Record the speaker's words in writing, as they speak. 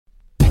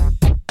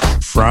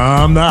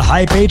From the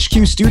Hype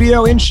HQ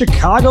studio in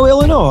Chicago,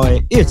 Illinois,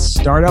 it's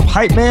Startup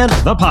Hype Man,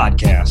 the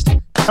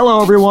podcast.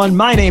 Hello, everyone.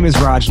 My name is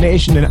Raj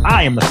Nation, and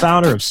I am the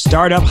founder of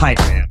Startup Hype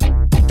Man.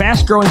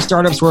 Fast-growing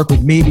startups work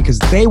with me because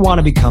they want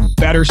to become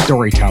better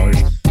storytellers.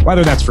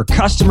 Whether that's for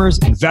customers,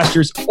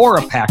 investors, or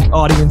a packed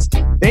audience,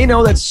 they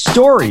know that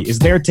story is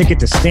their ticket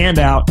to stand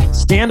out,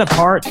 stand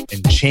apart,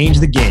 and change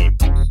the game.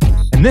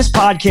 And this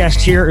podcast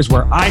here is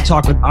where I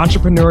talk with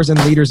entrepreneurs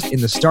and leaders in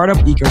the startup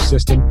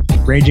ecosystem,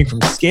 ranging from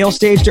scale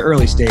stage to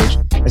early stage,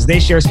 as they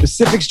share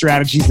specific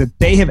strategies that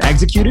they have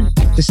executed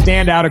to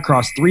stand out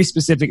across three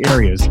specific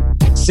areas: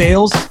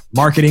 sales,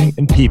 marketing,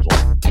 and people.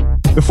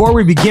 Before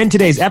we begin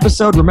today's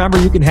episode, remember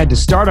you can head to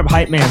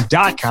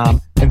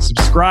startuphypeman.com and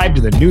subscribe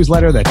to the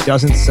newsletter that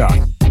doesn't suck.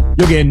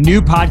 You'll get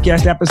new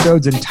podcast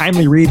episodes and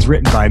timely reads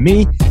written by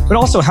me, but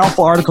also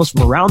helpful articles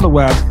from around the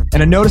web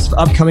and a notice of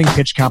upcoming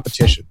pitch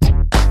competitions.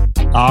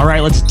 All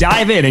right, let's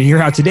dive in and hear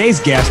how today's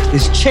guest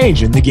is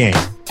changing the game.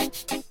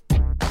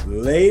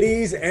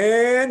 Ladies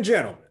and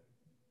gentlemen,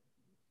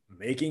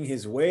 making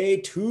his way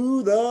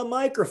to the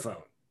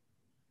microphone,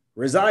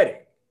 residing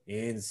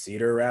in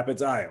Cedar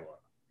Rapids, Iowa,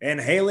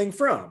 and hailing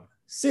from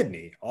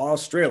Sydney,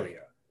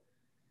 Australia,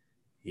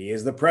 he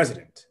is the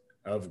president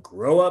of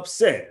Grow Up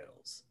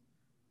Sales.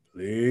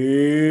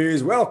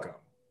 Please welcome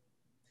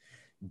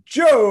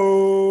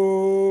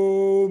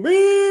Joe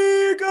Micallef.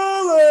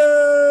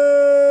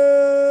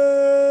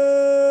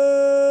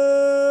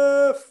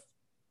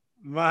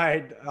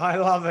 Mate, I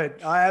love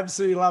it. I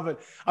absolutely love it.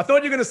 I thought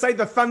you were going to say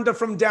the thunder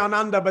from down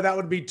under, but that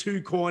would be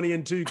too corny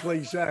and too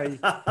cliche.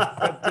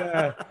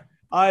 But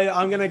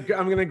I'm gonna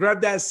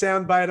grab that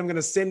soundbite. I'm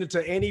gonna send it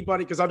to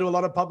anybody because I do a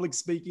lot of public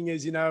speaking,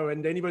 as you know,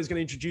 and anybody's going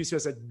to introduce you. I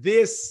said,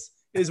 this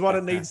is what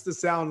it needs to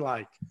sound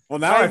like. Well,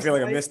 now I feel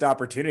like a missed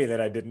opportunity that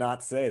I did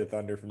not say the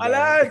thunder from down under.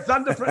 I know,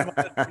 thunder from.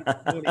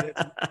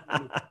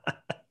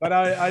 But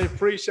I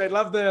appreciate,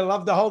 love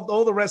the whole,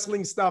 all the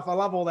wrestling stuff. I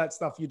love all that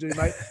stuff you do,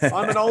 mate.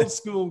 I'm an old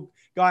school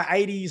guy,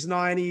 80s,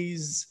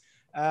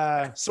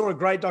 90s. Saw a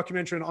great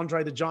documentary on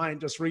Andre the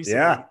Giant just recently.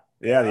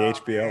 Yeah, the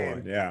HBO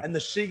one. Yeah. And the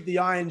Sheik, the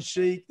Iron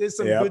Sheik. There's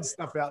some good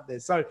stuff out there.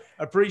 So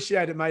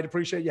appreciate it, mate.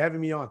 Appreciate you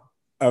having me on.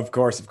 Of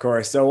course.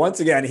 So once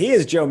again, he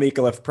is Joe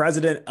Micallef,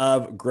 president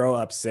of Grow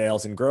Up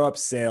Sales. And Grow Up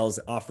Sales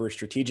offers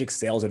strategic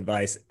sales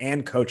advice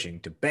and coaching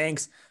to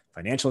banks,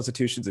 financial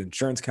institutions,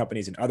 insurance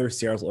companies, and other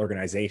sales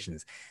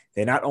organizations.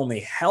 They not only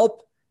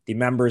help the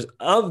members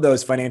of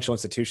those financial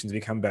institutions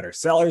become better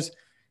sellers,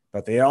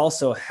 but they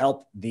also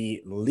help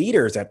the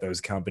leaders at those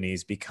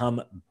companies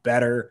become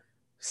better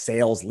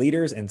sales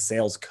leaders and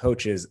sales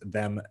coaches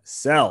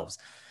themselves.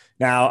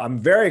 Now, I'm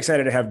very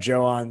excited to have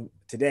Joe on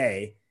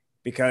today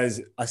because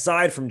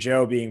aside from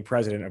Joe being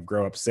president of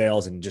Grow Up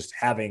Sales and just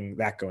having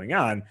that going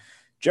on,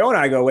 Joe and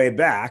I go way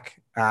back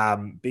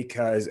and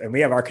we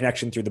have our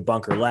connection through the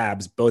Bunker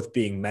Labs, both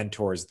being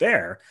mentors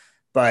there.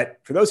 But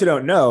for those who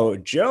don't know,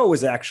 Joe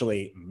was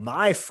actually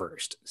my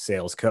first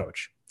sales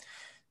coach.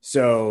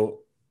 So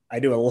I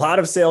do a lot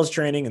of sales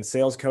training and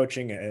sales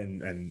coaching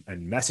and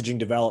messaging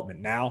development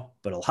now,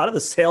 but a lot of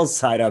the sales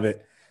side of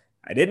it,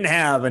 I didn't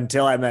have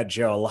until I met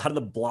Joe. A lot of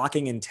the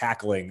blocking and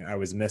tackling I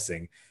was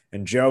missing.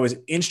 And Joe was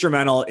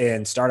instrumental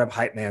in Startup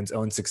Hype Man's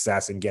own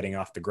success in getting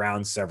off the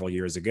ground several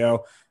years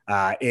ago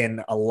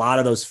in a lot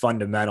of those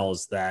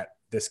fundamentals that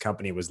this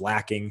company was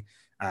lacking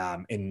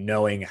in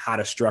knowing how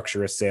to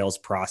structure a sales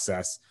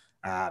process.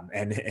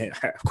 And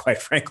quite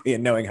frankly,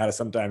 in knowing how to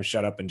sometimes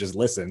shut up and just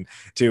listen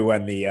to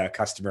when the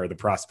customer or the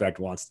prospect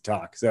wants to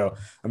talk. So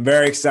I'm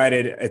very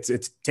excited.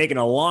 It's taken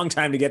a long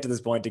time to get to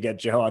this point to get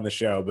Joe on the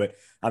show, but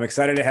I'm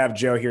excited to have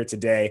Joe here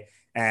today.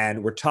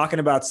 And we're talking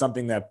about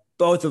something that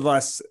both of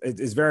us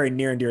is very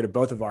near and dear to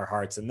both of our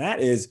hearts, and that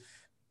is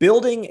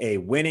building a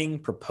winning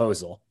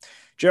proposal.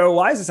 Joe,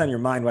 why is this on your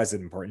mind? Why is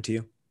it important to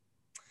you?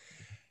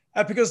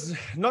 Because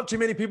not too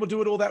many people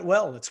do it all that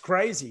well. It's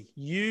crazy.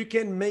 You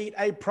can meet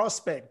a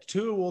prospect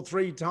 2 or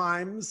 3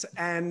 times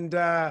and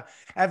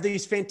have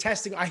these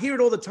fantastic, I hear it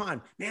all the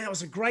time. Man, it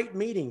was a great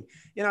meeting,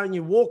 and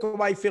you walk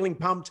away feeling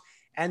pumped.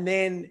 And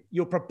then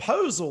your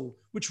proposal,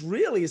 which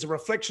really is a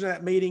reflection of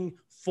that meeting,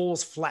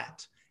 falls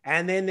flat.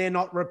 And then they're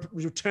not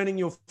returning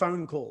your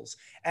phone calls.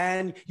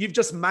 And you've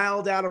just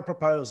mailed out a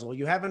proposal.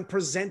 You haven't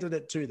presented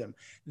it to them.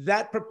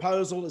 That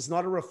proposal is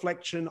not a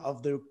reflection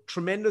of the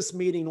tremendous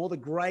meeting or the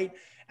great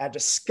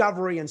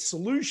discovery and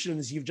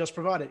solutions you've just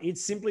provided.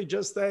 It's simply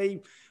just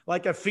a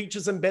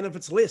features and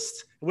benefits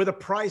list with a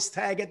price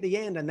tag at the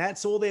end. And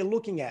that's all they're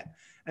looking at.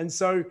 And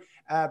so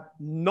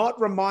not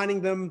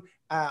reminding them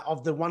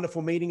of the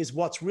wonderful meeting is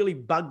what's really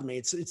bugged me.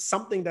 It's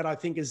something that I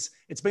think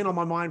it's been on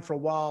my mind for a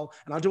while.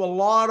 And I do a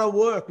lot of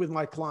work with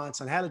my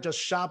clients on how to just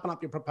sharpen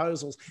up your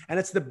proposals. And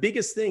it's the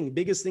biggest thing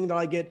that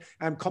I get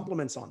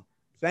compliments on.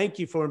 Thank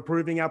you for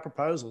improving our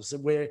proposals.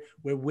 We're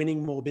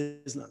winning more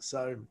business.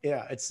 So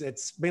yeah,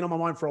 it's been on my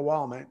mind for a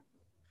while, mate.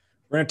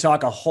 We're going to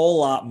talk a whole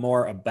lot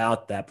more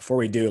about that. Before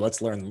we do,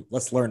 let's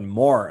learn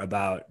more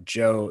about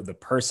Joe, the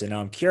person.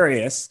 Now, I'm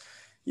curious,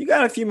 you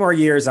got a few more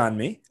years on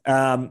me.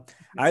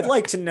 I'd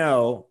like to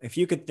know if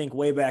you could think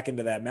way back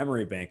into that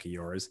memory bank of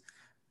yours.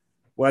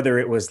 whether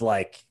it was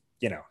like,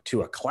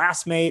 to a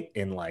classmate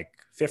in like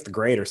fifth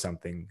grade or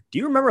something. Do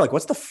you remember like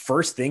what's the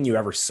first thing you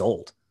ever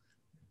sold?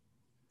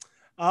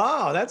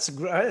 Oh, that's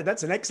great.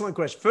 That's an excellent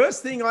question.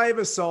 First thing I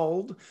ever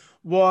sold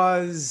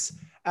was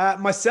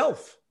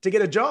myself to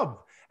get a job.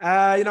 When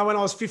I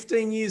was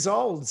 15 years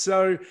old.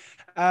 So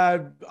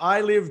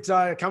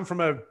I come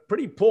from a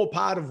pretty poor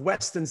part of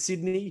Western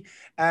Sydney.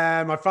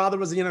 My father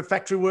was a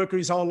factory worker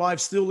his whole life,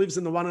 still lives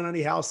in the one and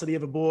only house that he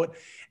ever bought.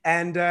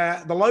 And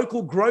the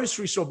local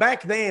grocery store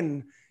back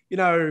then,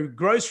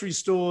 grocery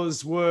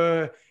stores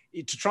were,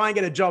 to try and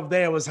get a job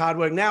there was hard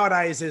work.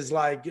 Nowadays, there's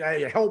like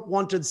help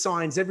wanted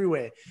signs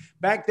everywhere.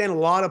 Back then, a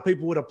lot of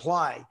people would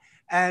apply.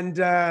 And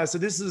so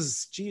this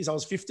is, I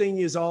was 15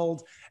 years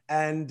old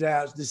and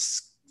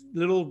this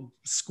little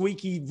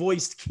squeaky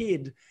voiced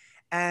kid.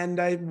 And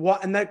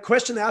that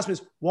question they asked me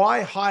is,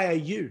 why hire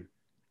you?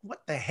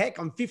 What the heck?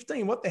 I'm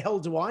 15. What the hell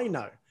do I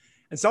know?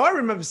 And so I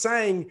remember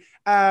saying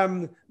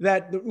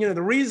that,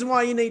 the reason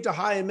why you need to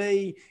hire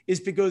me is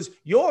because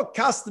your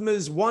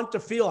customers want to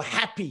feel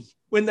happy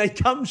when they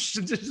come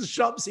to the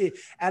shops here.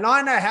 And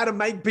I know how to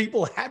make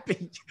people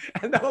happy.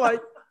 And they were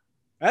like,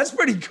 that's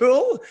pretty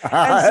cool.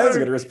 That's a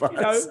good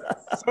response.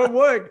 So it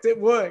worked. It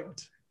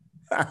worked.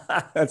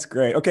 That's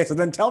great. Okay. So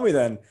then tell me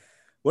then,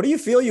 what do you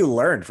feel you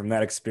learned from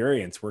that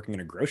experience working in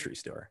a grocery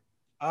store?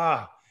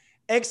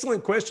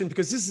 Excellent question,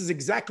 because this is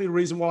exactly the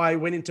reason why I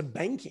went into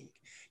banking.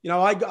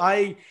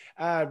 I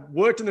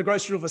worked in the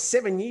grocery store for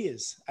 7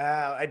 years.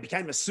 I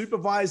became a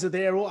supervisor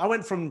there. I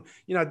went from,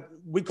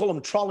 we call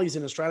them trolleys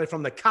in Australia,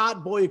 from the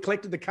cart boy who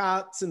collected the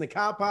carts in the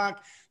car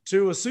park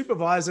to a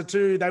supervisor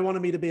to they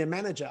wanted me to be a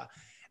manager.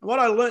 And what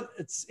I learned,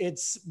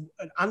 it's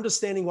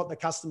understanding what the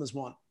customers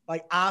want,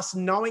 like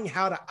knowing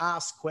how to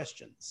ask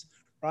questions,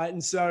 right?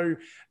 And so,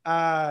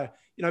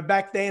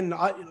 back then,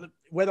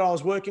 whether I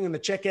was working in the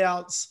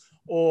checkouts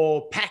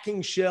or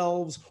packing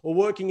shelves or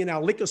working in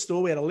our liquor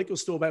store, we had a liquor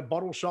store,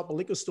 bottle shop, a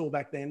liquor store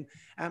back then.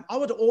 I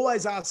would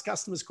always ask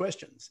customers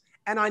questions,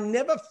 and I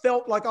never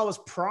felt like I was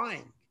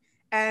prying,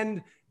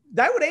 and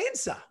they would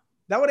answer.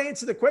 That would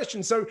answer the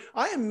question. So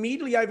I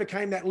immediately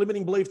overcame that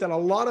limiting belief that a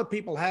lot of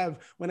people have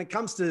when it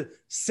comes to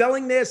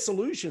selling their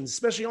solutions,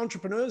 especially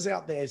entrepreneurs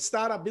out there,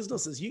 startup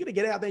businesses. You got to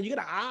get out there, you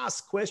got to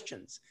ask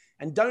questions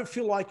and don't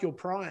feel like you're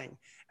prying.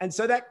 And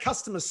so that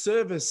customer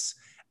service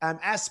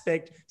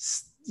aspect,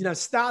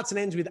 starts and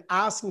ends with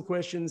asking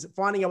questions,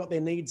 finding out what their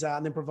needs are,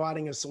 and then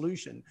providing a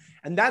solution.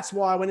 And that's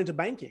why I went into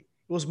banking.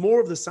 It was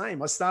more of the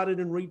same. I started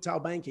in retail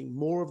banking,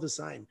 more of the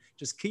same.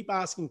 Just keep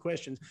asking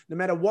questions, no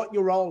matter what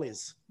your role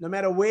is, no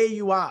matter where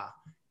you are,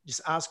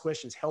 just ask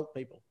questions, help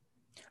people.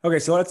 Okay.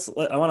 So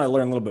I want to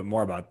learn a little bit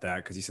more about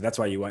that, because you said that's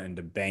why you went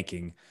into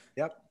banking.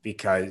 Yep.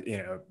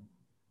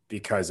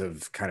 Because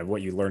of kind of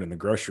what you learned in the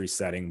grocery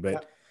setting. But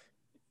yep.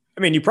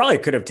 I mean, you probably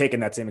could have taken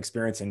that same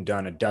experience and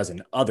done a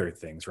dozen other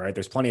things, right?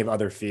 There's plenty of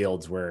other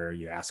fields where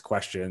you ask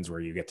questions, where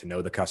you get to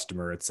know the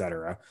customer, et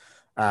cetera.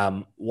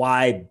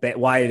 Why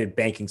did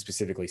banking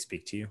specifically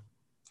speak to you?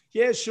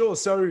 Yeah, sure.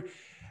 So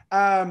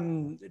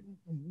in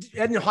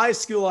high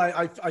school,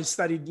 I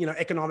studied,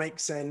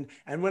 economics. And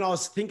when I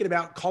was thinking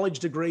about college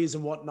degrees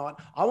and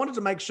whatnot, I wanted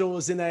to make sure it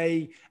was in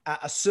a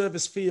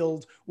service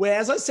field where,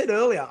 as I said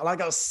earlier,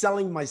 like I was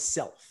selling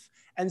myself.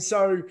 And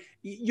so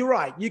you're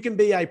right. You can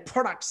be a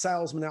product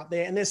salesman out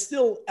there, and there's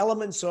still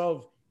elements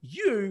of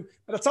you,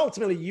 but it's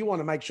ultimately you want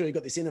to make sure you've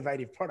got this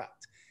innovative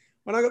product.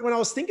 When I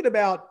was thinking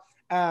about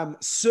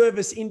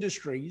service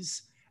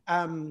industries,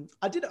 I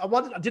didn't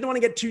want to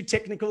get too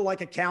technical,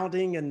 like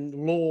accounting and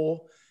law.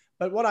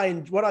 But what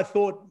I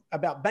thought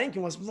about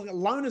banking was like, a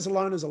loan is a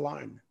loan is a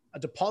loan. A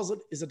deposit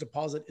is a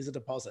deposit is a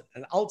deposit.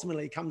 And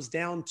ultimately it comes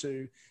down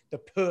to the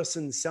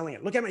person selling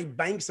it. Look how many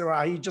banks there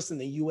are here just in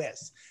the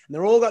US. And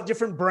they're all got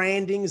different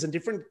brandings and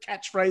different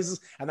catchphrases,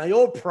 and they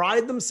all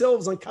pride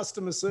themselves on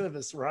customer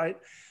service, right?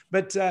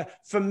 But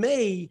for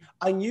me,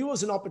 I knew it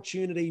was an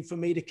opportunity for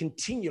me to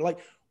continue. Like,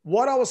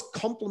 what I was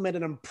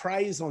complimented and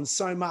praised on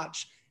so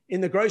much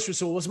in the grocery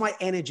store was my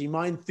energy,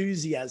 my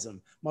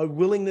enthusiasm, my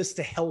willingness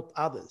to help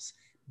others.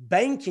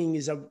 Banking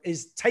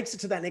takes it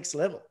to that next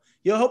level.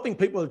 You're helping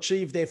people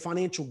achieve their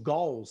financial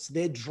goals,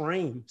 their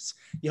dreams.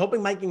 You're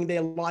helping making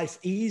their life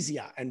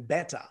easier and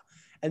better.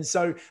 And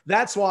so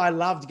that's why I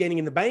loved getting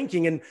into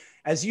banking. And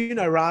as you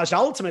know, Raj,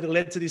 ultimately it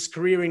led to this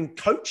career in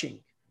coaching,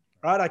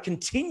 right? I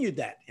continued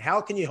that. How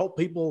can you help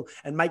people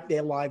and make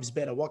their lives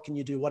better? What can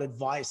you do? What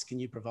advice can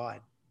you provide?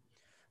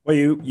 Well,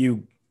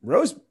 you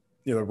rose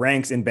the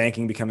ranks in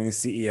banking, becoming the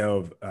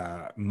CEO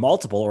of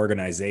multiple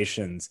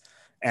organizations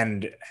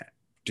and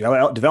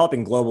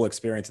developing global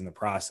experience in the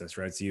process,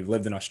 right? So you've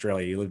lived in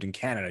Australia, you lived in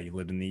Canada, you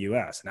lived in the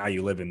US, now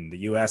you live in the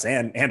US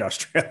and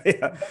Australia.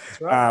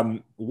 That's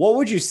right. What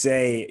would you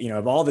say,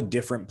 of all the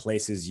different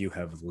places you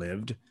have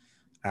lived,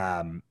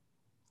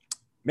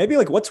 maybe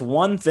like what's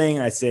one thing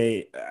I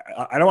say,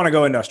 I don't want to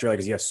go into Australia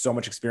because you have so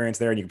much experience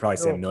there and you can probably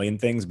say a million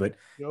things, but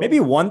maybe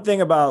one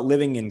thing about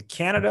living in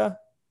Canada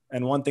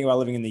and one thing about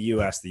living in the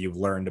US that you've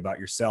learned about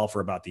yourself or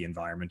about the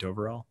environment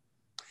overall?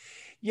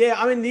 Yeah,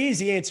 I mean, the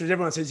easy answer is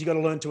everyone says you got to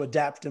learn to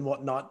adapt and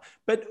whatnot.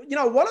 But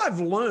what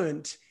I've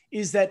learned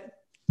is that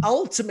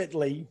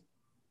ultimately,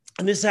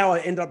 and this is how I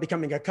ended up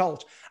becoming a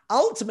coach.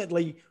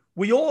 Ultimately,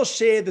 we all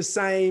share the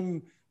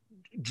same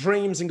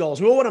dreams and goals.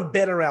 We all want to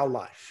better our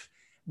life.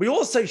 We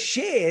also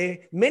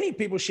many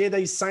people share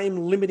these same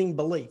limiting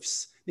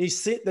beliefs, the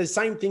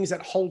same things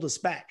that hold us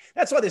back.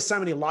 That's why there's so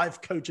many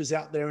life coaches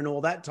out there and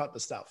all that type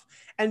of stuff.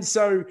 And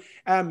so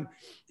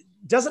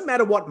doesn't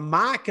matter what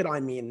market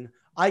I'm in,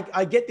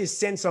 I get this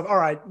sense of, all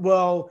right,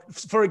 well,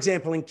 for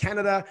example, in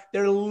Canada,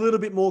 they're a little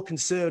bit more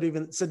conservative.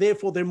 And so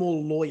therefore they're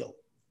more loyal,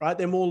 right?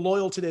 They're more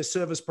loyal to their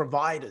service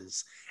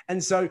providers.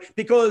 And so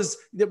because,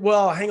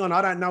 well, hang on,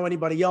 I don't know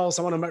anybody else.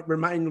 I want to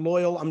remain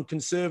loyal. I'm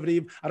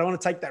conservative. I don't want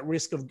to take that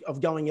risk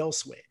of going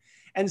elsewhere.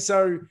 And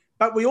so,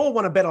 but we all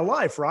want a better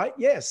life, right?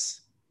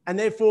 Yes. And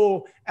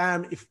therefore,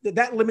 if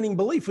that limiting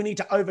belief, we need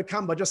to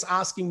overcome by just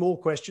asking more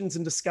questions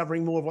and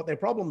discovering more of what their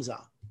problems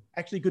are.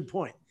 Actually, good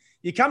point.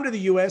 You come to the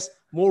US,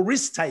 more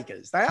risk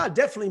takers. They are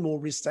definitely more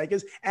risk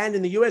takers. And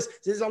in the US,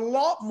 there's a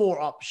lot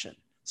more option.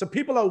 So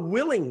people are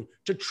willing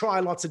to try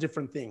lots of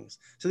different things.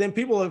 So then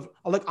people have,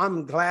 oh, look,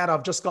 I'm glad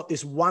I've just got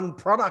this one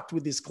product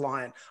with this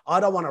client. I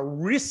don't want to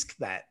risk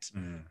that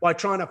by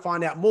trying to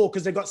find out more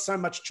because they've got so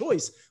much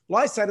choice.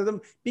 Well, I say to them,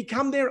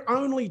 become their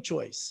only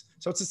choice.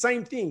 So it's the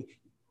same thing.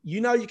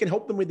 You can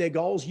help them with their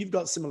goals. You've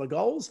got similar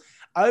goals.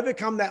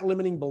 Overcome that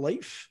limiting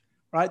belief,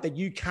 right? That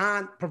you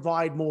can't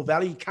provide more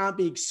value. You can't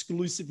be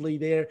exclusively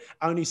their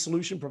only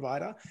solution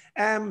provider,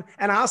 and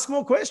ask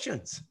more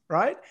questions,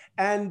 right?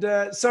 And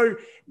so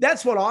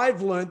that's what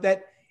I've learned,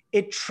 that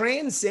it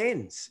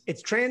transcends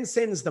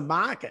the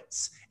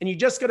markets. And you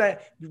just got to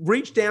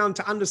reach down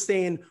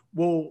to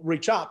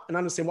reach up and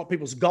understand what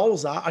people's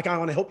goals are. Okay, I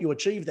want to help you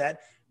achieve that.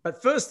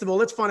 But first of all,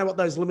 let's find out what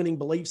those limiting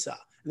beliefs are.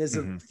 And there's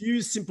a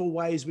few simple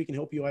ways we can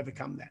help you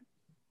overcome that.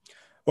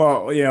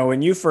 Well,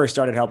 when you first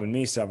started helping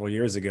me several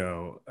years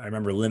ago, I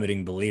remember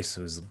limiting beliefs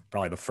was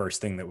probably the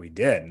first thing that we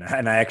did.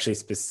 And I actually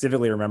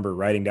specifically remember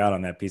writing down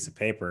on that piece of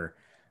paper,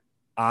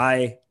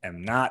 I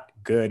am not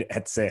good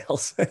at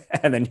sales.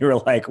 And then you were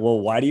like, well,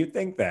 why do you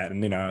think that?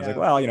 And, I was like,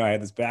 well, I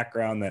had this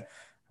background that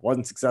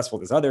wasn't successful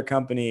at this other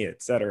company,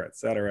 et cetera, et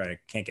cetera. I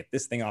can't get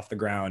this thing off the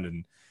ground.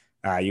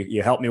 And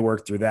you helped me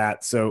work through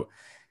that. So,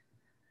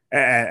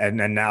 and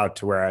then now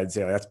to where I'd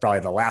say that's probably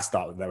the last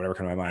thought that would ever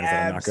come to my mind is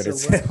that I'm not good at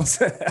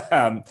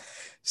sales.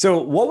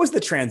 So what was the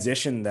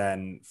transition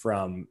then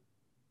from,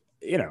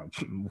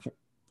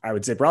 I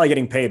would say probably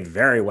getting paid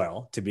very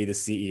well to be the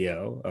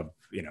CEO of,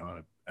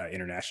 an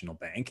international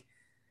bank,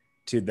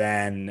 to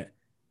then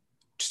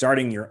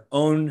starting your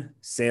own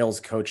sales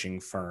coaching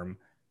firm?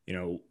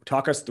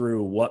 Talk us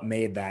through what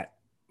made that,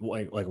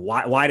 like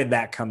why did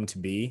that come to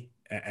be,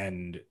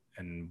 and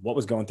what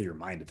was going through your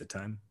mind at the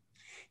time?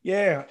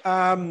 Yeah.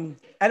 And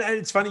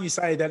it's funny you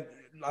say that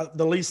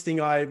the least thing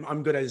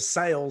I'm good at is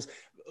sales.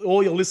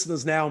 All your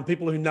listeners now and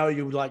people who know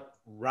you would like,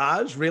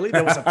 Raj, really?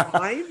 There was a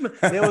time?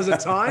 There was a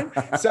time?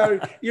 So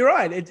you're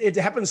right. It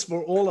happens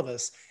for all of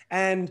us.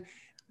 And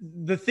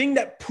the thing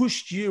that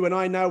pushed you, and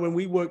I know when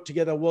we worked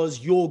together, was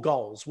your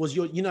goals, was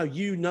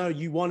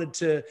you wanted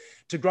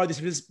to grow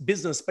this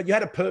business, but you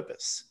had a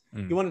purpose.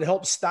 You wanted to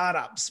help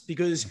startups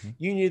because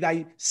you knew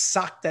they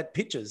sucked at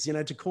pitches,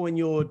 to coin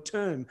your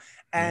term.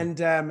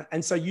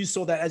 And so you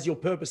saw that as your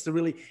purpose to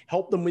really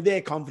help them with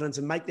their confidence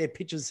and make their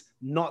pitches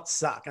not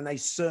suck. And they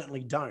certainly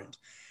don't.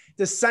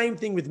 The same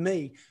thing with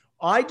me.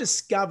 I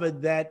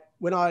discovered that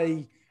when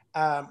I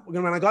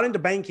got into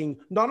banking,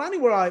 not only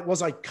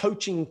was I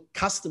coaching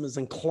customers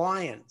and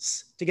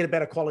clients to get a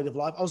better quality of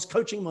life, I was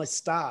coaching my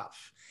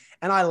staff,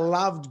 and I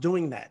loved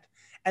doing that.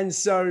 And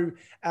so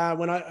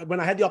when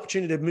I had the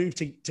opportunity to move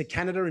to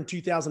Canada in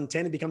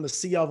 2010 and become the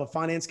CEO of a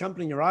finance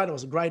company, you're right, it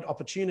was a great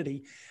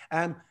opportunity.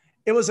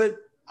 It was a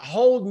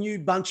whole new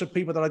bunch of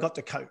people that I got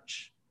to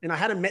coach. And I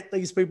hadn't met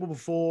these people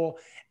before,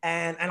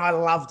 and I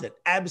loved it,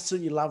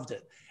 absolutely loved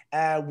it.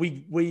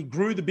 We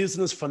grew the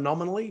business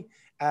phenomenally.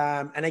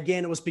 And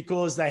again, it was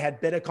because they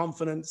had better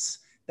confidence.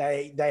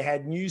 They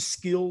had new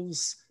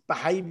skills,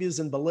 behaviors,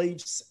 and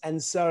beliefs.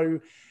 And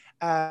so,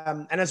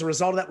 and as a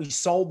result of that, we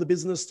sold the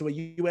business to a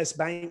US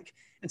bank.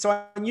 And so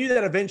I knew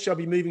that eventually I'd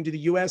be moving to the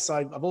US.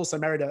 I've also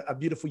married a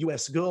beautiful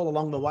US girl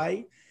along the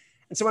way.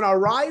 And so when I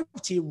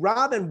arrived here,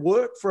 rather than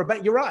work for a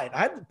bank, you're right,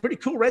 I had a pretty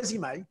cool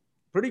resume,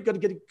 could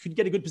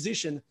get a good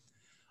position.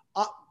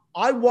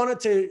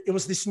 It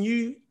was this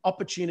new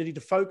opportunity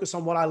to focus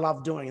on what I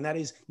love doing, and that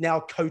is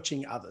now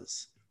coaching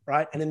others,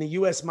 right? And in the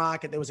US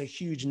market, there was a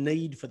huge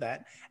need for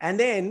that. And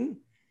then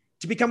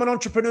to become an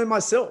entrepreneur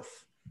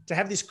myself, to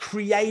have this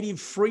creative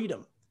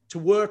freedom to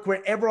work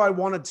wherever I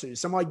wanted to.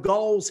 So my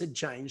goals had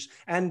changed,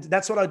 and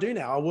that's what I do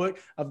now.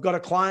 I've got a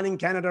client in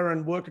Canada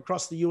and work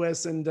across the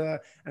US and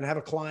have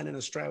a client in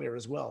Australia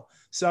as well.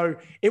 So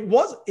it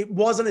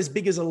wasn't as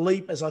big as a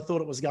leap as I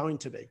thought it was going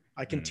to be.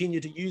 I continue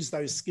to use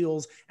those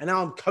skills, and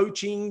now I'm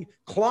coaching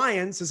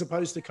clients as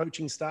opposed to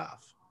coaching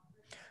staff.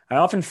 I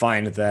often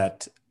find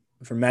that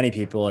for many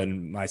people,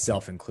 and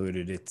myself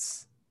included,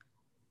 it's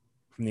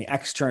from the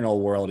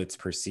external world, it's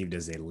perceived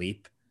as a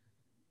leap.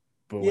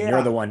 But when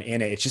you're the one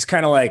in it, it's just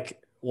kind of like,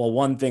 well,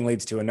 one thing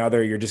leads to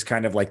another. You're just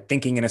kind of like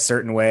thinking in a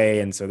certain way.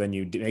 And so then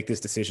you make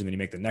this decision, then you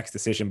make the next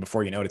decision.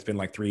 Before you know it, it's been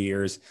like 3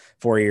 years,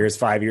 4 years,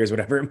 5 years,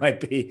 whatever it might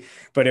be.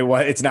 But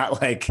it's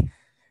not like,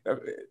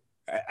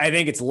 I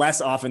think it's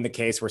less often the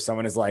case where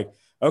someone is like,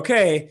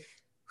 okay,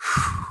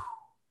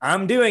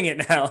 I'm doing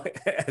it now,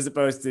 as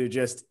opposed to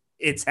just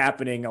it's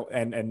happening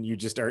and you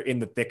just are in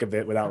the thick of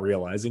it without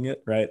realizing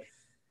it. Right.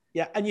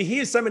 Yeah. And you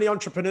hear so many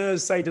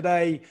entrepreneurs say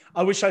today,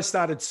 I wish I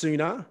started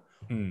sooner.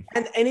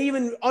 And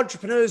even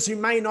entrepreneurs who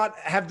may not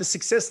have the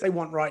success they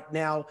want right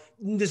now,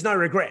 there's no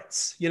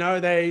regrets.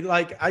 They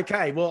like,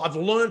 okay, well, I've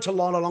learned a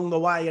lot along the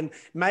way, and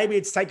maybe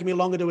it's taken me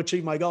longer to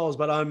achieve my goals,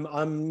 but I'm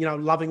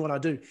loving what I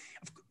do.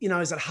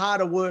 Is it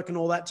harder work and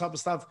all that type of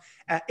stuff?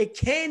 It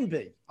can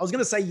be. I was going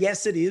to say,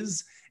 yes, it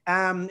is.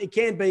 It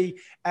can be.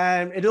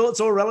 It's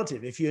all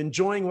relative. If you're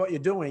enjoying what you're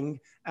doing,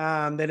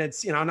 then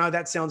it's, I know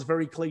that sounds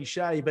very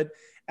cliche, but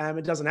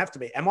it doesn't have to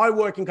be. Am I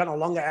working kind of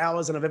longer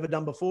hours than I've ever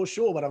done before?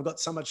 Sure, but I've got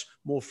so much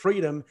more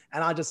freedom,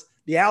 and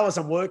the hours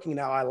I'm working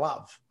now, I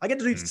love. I get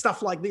to do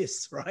stuff like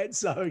this, right?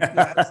 So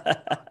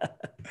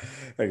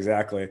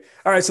exactly.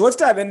 All right, so let's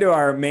dive into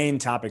our main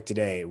topic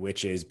today,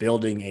 which is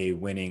building a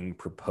winning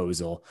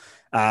proposal.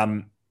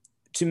 To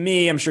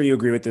me, I'm sure you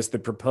agree with this. The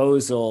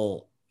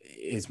proposal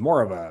is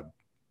more of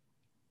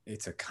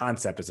it's a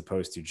concept as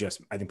opposed to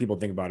just, I think people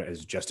think about it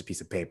as just a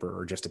piece of paper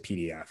or just a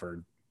PDF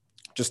or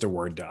just a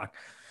Word doc.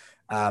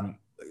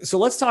 So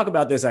let's talk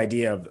about this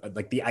idea of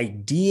like the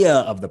idea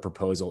of the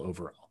proposal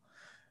overall.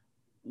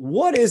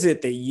 What is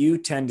it that you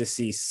tend to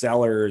see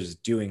sellers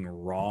doing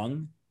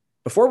wrong?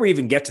 Before we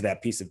even get to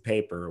that piece of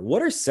paper,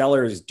 what are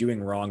sellers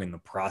doing wrong in the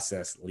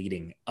process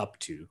leading up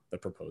to the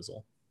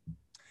proposal?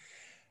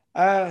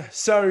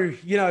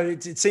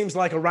 It seems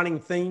like a running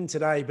theme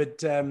today, but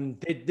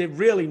they're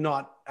really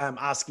not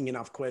asking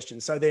enough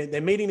questions. So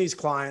they're meeting these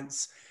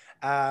clients.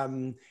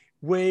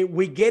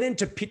 We get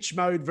into pitch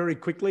mode very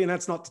quickly, and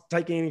that's not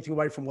taking anything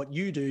away from what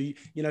you do.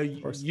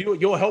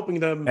 You're helping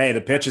them. Hey, the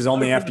pitch is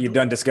only after you've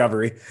done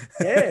discovery.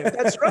 Yeah,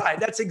 that's right.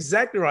 That's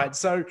exactly right.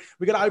 So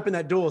we got to open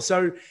that door.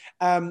 So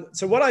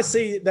what I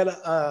see that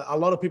a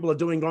lot of people are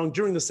doing wrong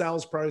during the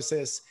sales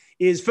process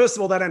is, first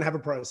of all, they don't have a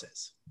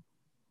process.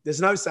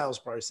 There's no sales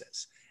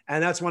process.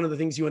 And that's one of the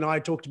things you and I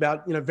talked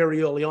about,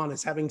 very early on,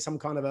 is having some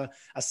kind of a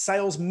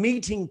sales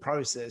meeting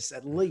process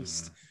at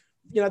least.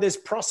 There's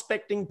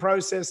prospecting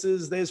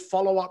processes, there's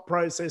follow-up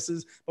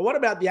processes, but what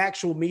about the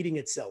actual meeting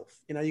itself?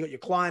 You got your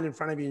client in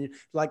front of you,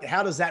 like,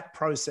 how does that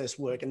process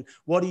work and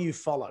what do you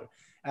follow?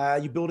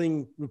 You're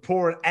building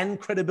rapport and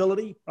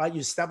credibility, right?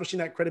 You're establishing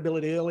that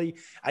credibility early.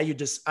 Are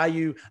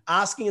you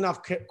asking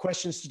enough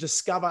questions to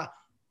discover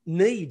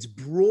needs,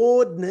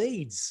 broad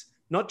needs,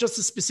 not just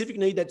a specific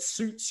need that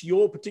suits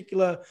your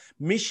particular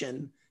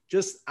mission,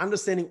 just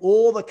understanding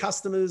all the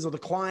customers or the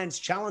client's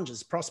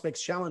challenges,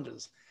 prospects'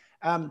 challenges.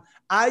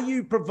 Are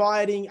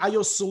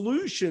your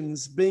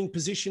solutions being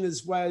positioned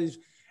as well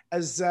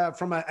as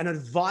from an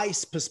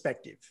advice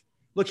perspective?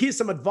 Look, here's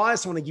some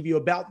advice I want to give you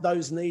about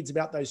those needs,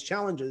 about those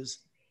challenges.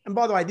 And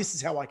by the way, this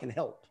is how I can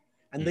help.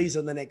 And these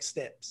are the next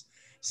steps.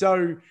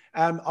 So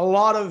a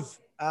lot of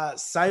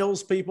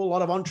salespeople, a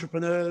lot of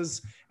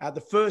entrepreneurs,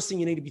 the first thing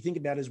you need to be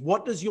thinking about is,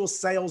 what does your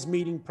sales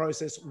meeting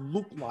process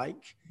look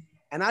like?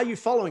 And are you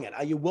following it?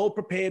 Are you well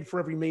prepared for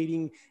every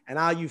meeting? And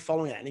are you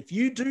following it? And if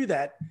you do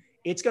that,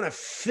 it's going to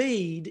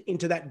feed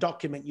into that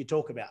document you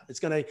talk about. It's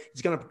going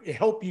to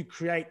help you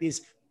create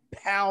this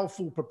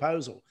powerful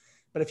proposal.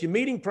 But if your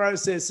meeting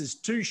process is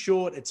too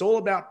short, it's all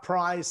about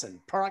price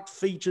and product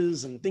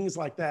features and things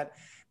like that,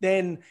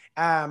 then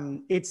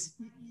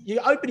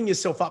you're opening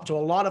yourself up to a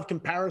lot of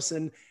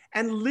comparison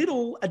and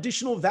little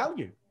additional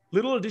value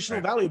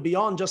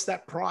beyond just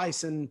that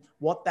price and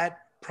what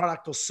that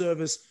product or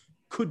service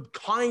could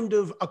kind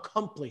of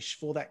accomplish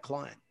for that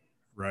client.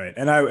 Right.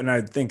 And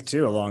I think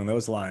too, along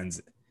those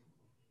lines,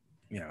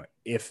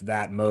 if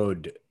that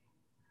mode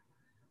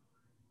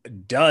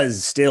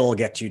does still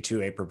get you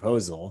to a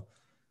proposal,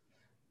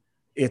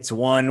 it's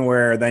one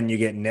where then you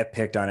get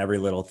nitpicked on every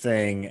little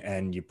thing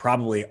and you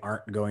probably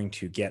aren't going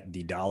to get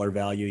the dollar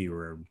value you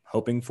were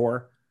hoping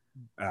for,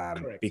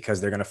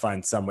 because they're going to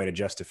find some way to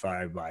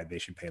justify why they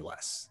should pay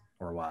less,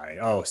 or why,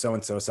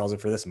 so-and-so sells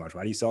it for this much.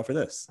 Why do you sell it for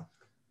this?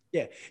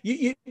 Yeah,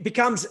 you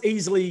become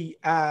easily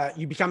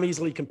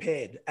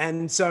compared.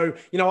 And so,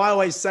 I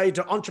always say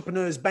to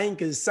entrepreneurs,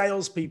 bankers,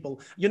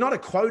 salespeople, you're not a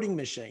quoting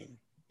machine.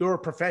 You're a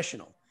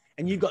professional,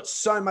 and you've got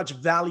so much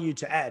value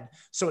to add.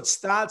 So it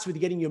starts with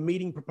getting your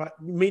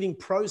meeting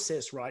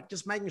process right,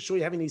 just making sure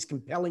you're having these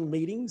compelling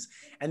meetings,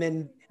 and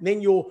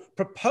then your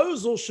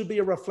proposal should be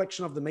a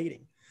reflection of the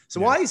meeting.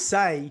 So I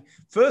say,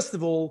 first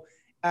of all,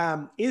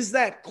 is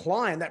that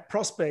client, that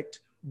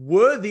prospect,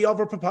 worthy of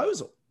a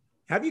proposal?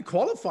 Have you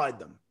qualified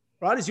them?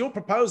 Right? Is your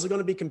proposal going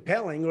to be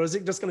compelling, or is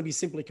it just going to be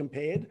simply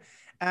compared?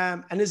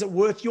 And is it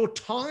worth your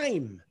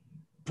time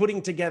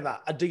putting together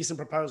a decent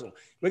proposal?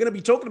 We're going to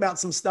be talking about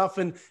some stuff,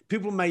 and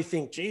people may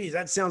think, geez,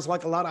 that sounds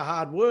like a lot of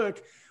hard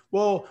work.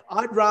 Well,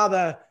 I'd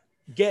rather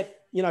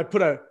get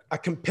put a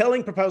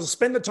compelling proposal,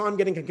 spend the time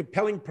getting a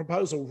compelling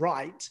proposal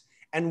right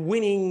and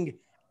winning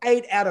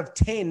 8 out of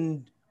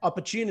 10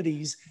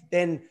 opportunities,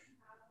 then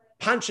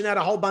punching out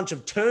a whole bunch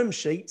of term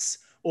sheets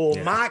or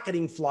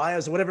marketing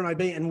flyers or whatever it may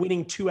be and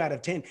winning 2 out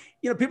of 10.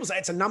 People say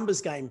it's a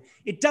numbers game.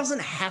 It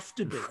doesn't have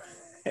to be.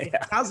 It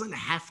doesn't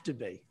have to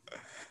be.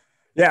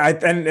 Yeah.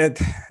 And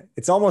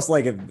it's almost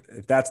like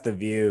if that's the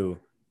view,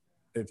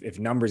 if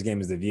numbers game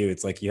is the view,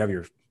 it's like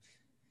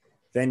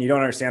then you don't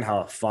understand how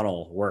a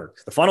funnel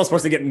works. The funnel's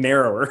supposed to get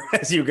narrower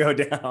as you go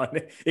down.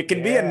 It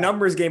can be a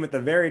numbers game at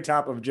the very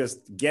top of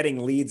just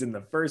getting leads in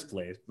the first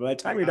place. By the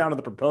time you're down to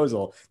the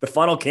proposal, the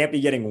funnel can't be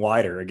getting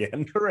wider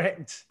again.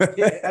 Correct.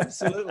 Yeah,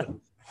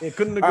 absolutely. Yeah,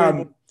 couldn't agree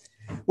more.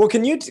 Well,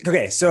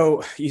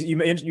 so you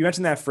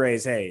mentioned that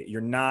phrase, hey, you're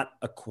not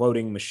a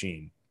quoting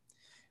machine.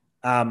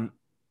 Can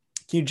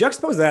you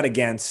juxtapose that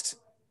against,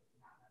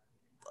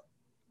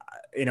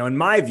 in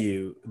my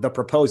view, the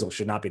proposal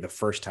should not be the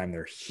first time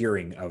they're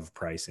hearing of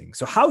pricing.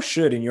 So how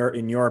should, in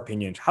your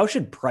opinion, how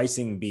should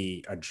pricing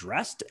be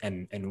addressed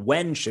and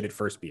when should it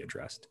first be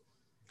addressed?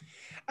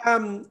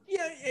 Again,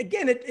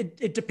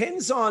 it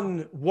depends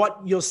on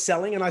what you're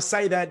selling. And I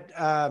say that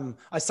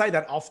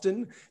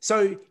often.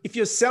 So if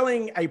you're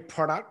selling a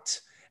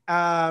product,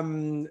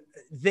 then,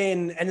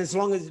 and as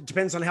long as it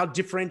depends on how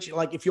differentiated,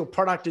 like if your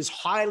product is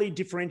highly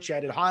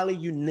differentiated, highly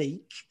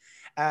unique,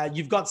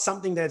 you've got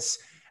something that's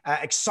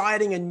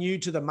exciting and new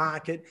to the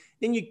market,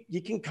 then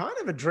you can kind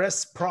of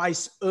address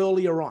price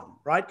earlier on,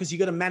 right? Because you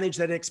got to manage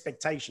that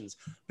expectations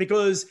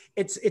because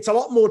it's a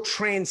lot more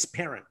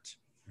transparent,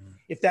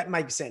 if that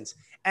makes sense.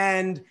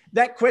 And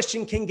that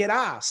question can get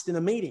asked in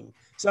a meeting.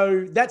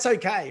 So that's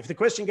okay. If the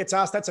question gets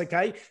asked, that's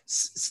okay.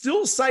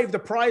 Still save the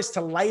price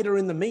to later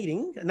in the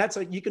meeting. And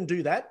you can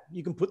do that.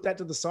 You can put that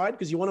to the side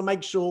because you want to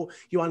make sure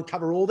you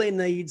uncover all their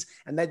needs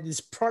and that this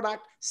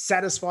product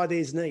satisfy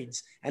these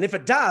needs. And if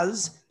it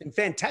does, then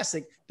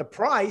fantastic. The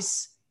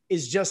price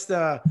is just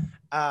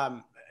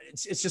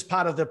it's just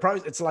part of the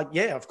process. It's like,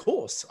 yeah, of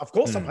course I'll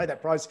pay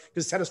that price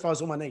because it satisfies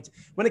all my needs.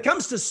 When it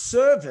comes to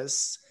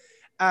service,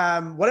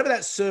 whatever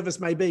that service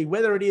may be,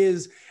 whether it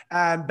is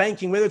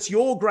banking, whether it's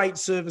your great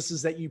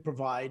services that you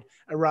provide,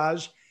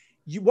 Raj,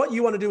 what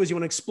you want to do is you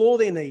want to explore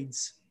their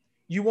needs.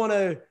 You want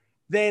to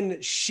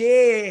then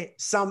share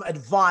some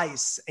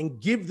advice and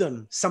give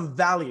them some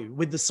value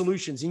with the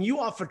solutions. And you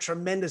offer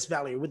tremendous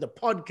value with the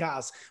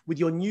podcast, with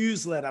your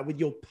newsletter, with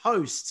your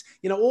posts,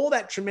 all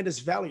that tremendous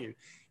value.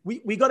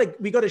 We got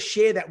to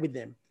share that with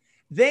them.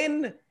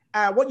 Then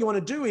what you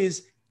want to do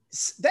is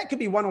that could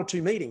be 1 or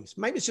 2 meetings.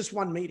 Maybe it's just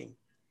 1 meeting.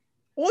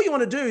 All you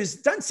want to do is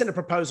don't send a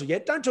proposal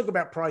yet. Don't talk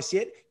about price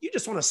yet. You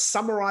just want to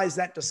summarize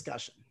that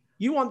discussion.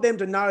 You want them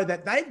to know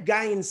that they've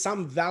gained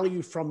some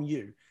value from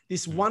you,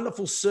 this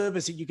wonderful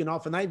service that you can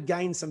offer, and they've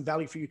gained some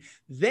value for you.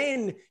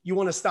 Then you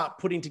want to start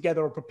putting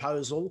together a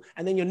proposal.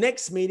 And then your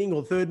next meeting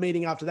or third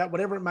meeting after that,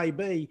 whatever it may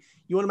be,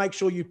 you want to make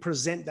sure you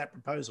present that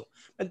proposal.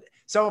 But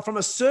so from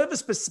a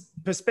service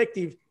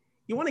perspective,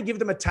 you want to give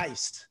them a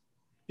taste.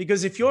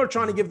 Because if you're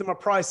trying to give them a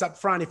price up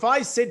front, if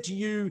I said to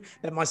you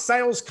that my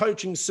sales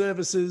coaching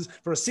services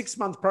for a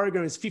 6-month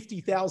program is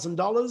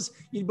 $50,000,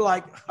 you'd be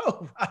like,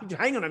 oh,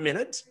 hang on a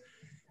minute.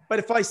 But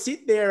if I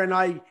sit there and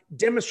I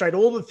demonstrate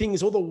all the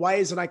things, all the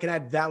ways that I can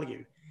add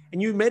value,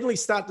 and you immediately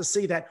start to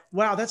see that,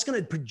 wow, that's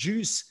going to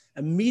produce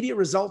immediate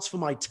results for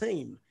my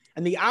team.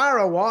 And the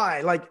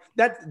ROI, like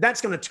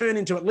that's going to turn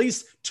into at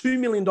least $2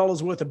 million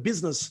worth of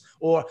business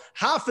or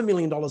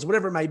 $500,000,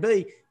 whatever it may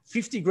be.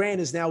 50 grand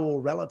is now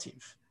all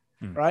relative.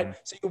 Right.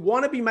 So you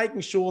want to be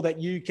making sure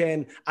that you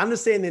can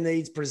understand their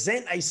needs,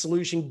 present a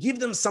solution, give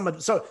them some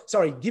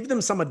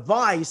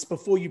advice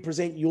before you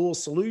present your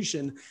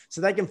solution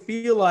so they can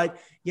feel like,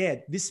 yeah,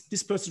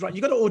 this person's right.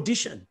 You got to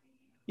audition,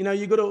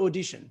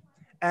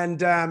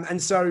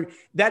 And so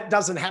that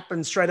doesn't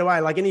happen straight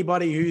away. Like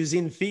anybody who's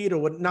in theater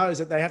knows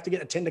that they have to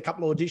attend a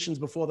couple of auditions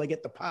before they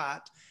get the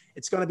part.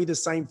 It's going to be the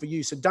same for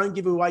you. So don't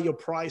give away your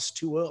price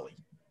too early.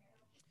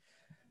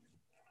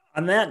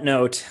 On that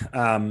note,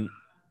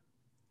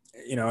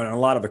 and a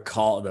lot of the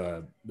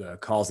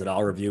calls that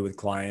I'll review with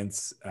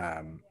clients,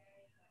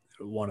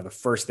 one of the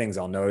first things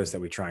I'll notice that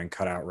we try and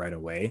cut out right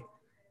away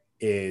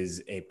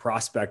is a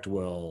prospect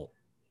will,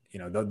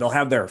 they'll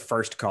have their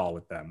first call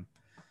with them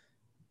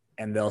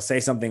and they'll say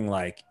something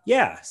like,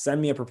 yeah,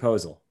 send me a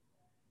proposal.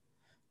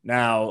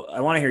 Now, I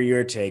want to hear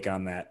your take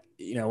on that.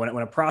 When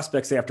a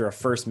prospect say after a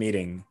first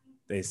meeting,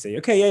 they say,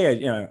 okay,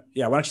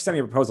 yeah, why don't you send me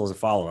a proposal as a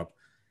follow-up?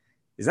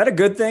 Is that a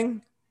good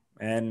thing?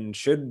 And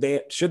should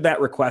that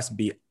request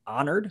be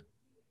honored?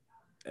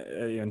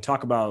 And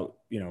talk about,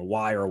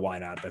 why or why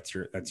not. That's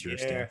your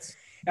stance.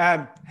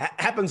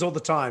 Happens all the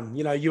time.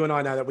 You and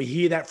I know that we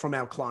hear that from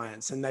our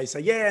clients and they say,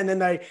 yeah. And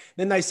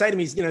then they say to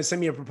me,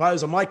 send me a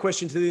proposal. My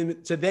question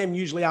to them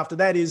usually after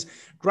that is,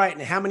 great.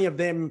 And how many of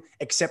them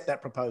accept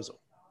that proposal?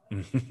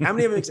 How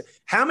many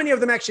of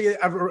them actually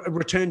have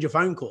returned your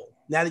phone call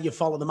now that you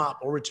follow them up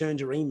or returned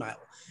your email?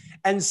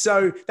 And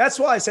so that's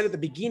why I said at the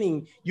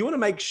beginning, you want to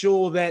make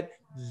sure that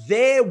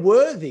they're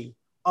worthy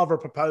of a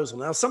proposal.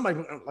 Now, somebody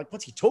like,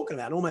 what's he talking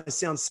about? It almost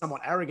sounds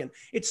somewhat arrogant.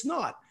 It's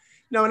not.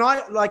 No, and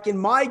I like in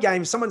my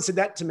game, someone said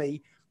that to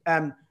me.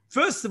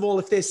 First of all,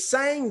 if they're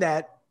saying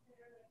that,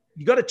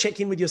 you got to check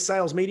in with your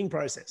sales meeting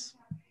process,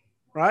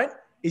 right?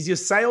 Is your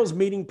sales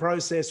meeting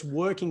process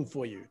working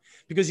for you?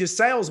 Because your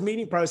sales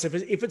meeting process,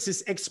 if it's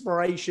this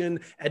exploration,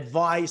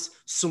 advice,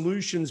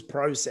 solutions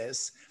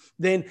process,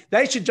 then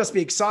they should just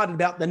be excited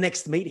about the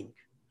next meeting.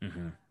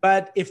 Mm-hmm.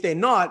 But if they're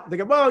not, they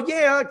go, well,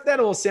 yeah, that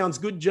all sounds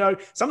good, Joe.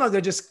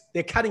 Sometimes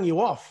they're cutting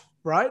you off,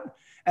 right?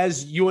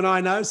 As you and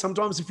I know,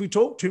 sometimes if we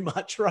talk too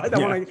much, right?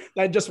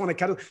 They just want to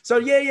cut it. So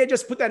yeah,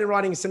 just put that in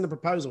writing and send the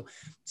proposal.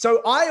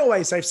 So I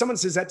always say, if someone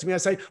says that to me, I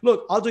say,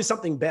 look, I'll do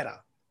something better.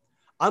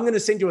 I'm going to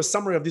send you a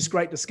summary of this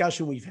great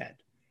discussion we've had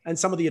and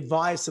some of the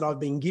advice that I've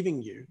been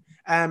giving you.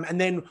 And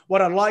then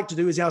what I'd like to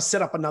do is I'll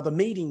set up another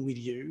meeting with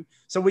you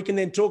so we can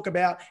then talk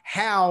about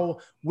how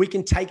we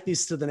can take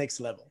this to the next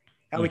level,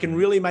 how we can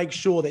really make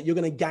sure that you're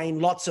going to gain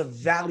lots of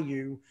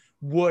value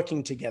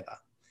working together.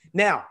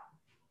 Now,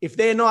 if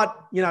they're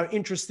not,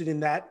 interested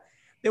in that,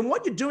 then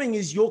what you're doing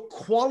is you're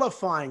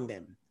qualifying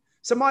them.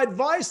 So my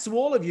advice to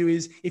all of you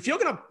is if you're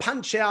going to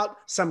punch out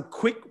some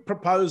quick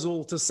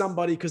proposal to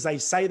somebody because they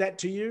say that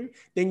to you,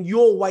 then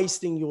you're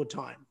wasting your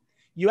time.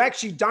 You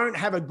actually don't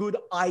have a good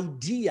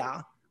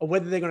idea of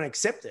whether they're going to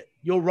accept it.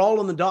 You're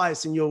rolling the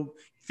dice and your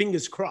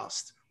fingers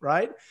crossed,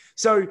 right?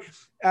 So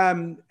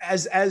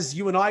as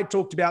you and I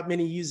talked about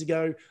many years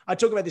ago, I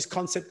talk about this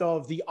concept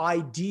of the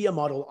IDEA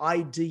model,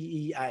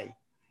 IDEA.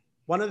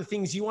 One of the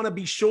things you want to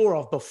be sure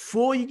of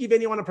before you give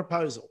anyone a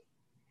proposal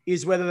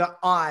is whether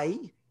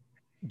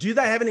do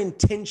they have an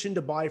intention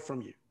to buy from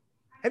you?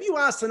 Have you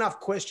asked enough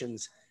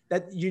questions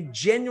that you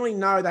genuinely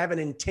know they have an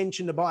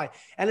intention to buy?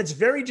 And it's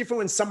very different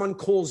when someone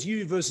calls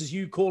you versus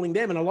you calling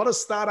them. And a lot of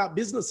startup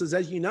businesses,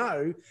 as you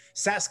know,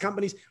 SaaS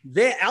companies,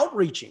 they're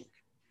outreaching,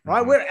 right?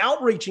 Mm-hmm. We're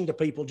outreaching to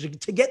people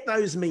to get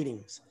those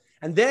meetings.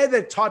 And they're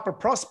the type of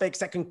prospects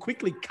that can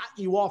quickly cut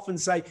you off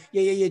and say,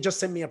 yeah, just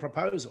send me a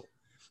proposal.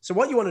 So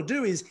what you want to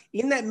do is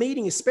in that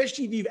meeting,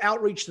 especially if you've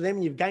outreached to them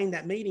and you've gained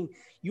that meeting,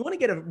 you want to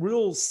get a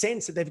real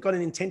sense that they've got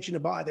an intention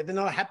to buy, that they're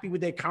not happy with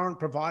their current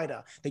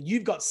provider, that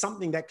you've got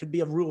something that could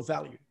be of real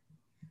value.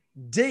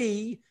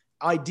 D,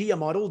 IDEA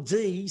model,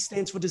 D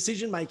stands for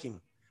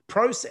decision-making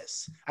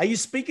process. Are you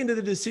speaking to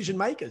the decision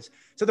makers?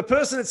 So the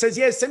person that says,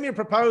 yeah, send me a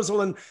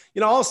proposal and,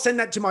 I'll send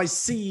that to my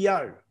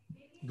CEO.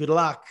 Good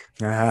luck.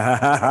 You're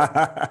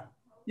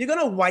going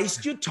to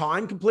waste your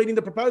time completing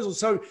the proposal.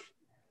 So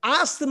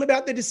ask them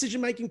about their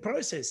decision-making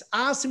process.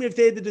 Ask them if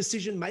they're the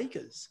decision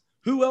makers.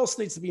 Who else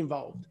needs to be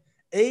involved?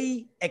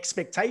 E,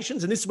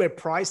 expectations. And this is where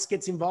price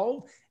gets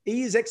involved.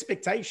 E is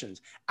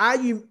expectations. Are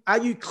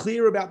you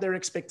clear about their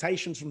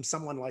expectations from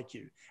someone like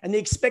you? And the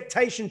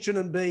expectation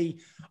shouldn't be,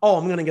 oh,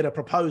 I'm going to get a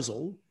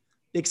proposal.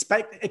 The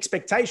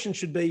expectation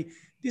should be,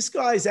 this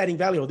guy is adding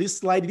value, or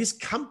this lady, this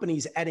company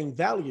is adding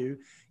value.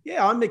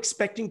 Yeah, I'm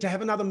expecting to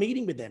have another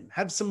meeting with them,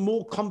 have some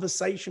more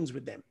conversations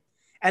with them.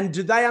 And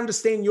do they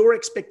understand your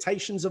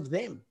expectations of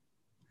them?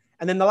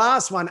 And then the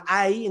last one,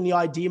 A, in the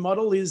IDEA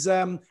model is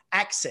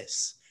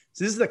access.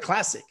 So this is the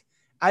classic.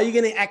 Are you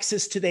getting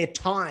access to their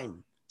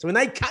time? So when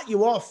they cut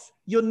you off,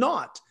 you're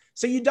not.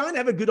 So you don't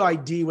have a good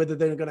idea whether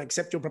they're going to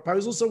accept your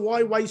proposal. So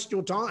why waste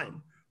your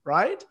time,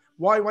 right?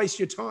 Why waste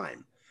your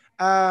time?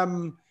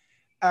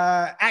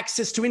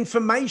 Access to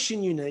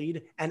information you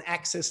need and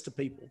access to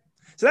people.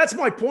 So that's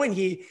my point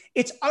here.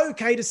 It's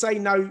okay to say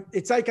no.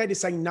 It's okay to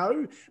say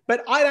no,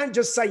 but I don't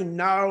just say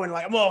no and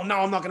like, well, no,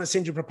 I'm not going to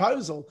send you a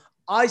proposal.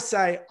 I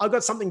say, I've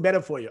got something better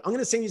for you. I'm going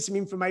to send you some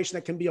information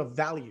that can be of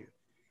value.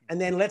 And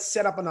then let's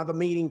set up another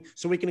meeting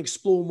so we can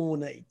explore more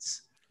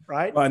needs,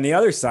 right? Well, and the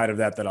other side of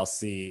that I'll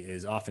see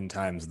is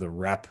oftentimes the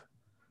rep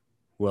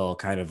will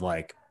kind of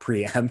like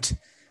preempt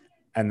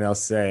and they'll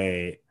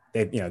say,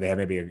 they have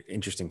maybe an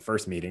interesting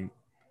first meeting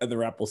and the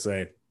rep will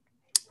say,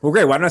 well,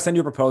 great. Why don't I send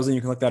you a proposal and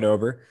you can look that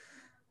over?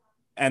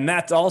 And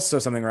that's also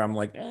something where I'm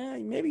like,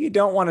 maybe you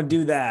don't want to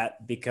do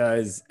that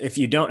because if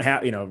you don't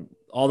have,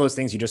 all those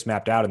things you just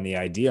mapped out in the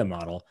IDEA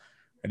model,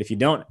 but if you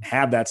don't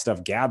have that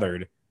stuff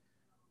gathered,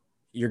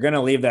 you're going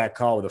to leave that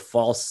call with a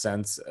false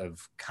sense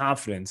of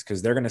confidence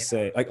because they're going to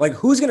say, like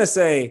who's going to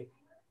say,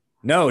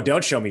 no,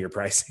 don't show me your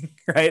pricing,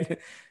 right?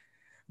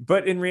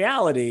 But in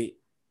reality,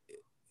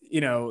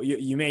 you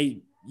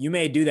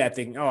may do that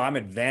thinking, oh, I'm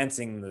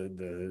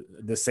advancing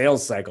the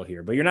sales cycle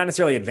here, but you're not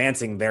necessarily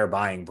advancing their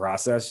buying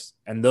process.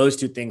 And those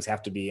two things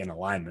have to be in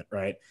alignment,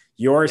 right?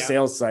 Your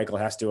sales cycle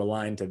has to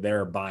align to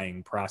their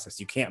buying process.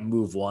 You can't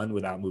move one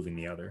without moving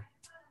the other.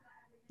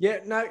 Yeah,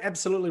 no,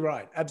 absolutely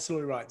right.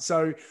 Absolutely right.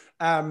 So,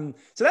 so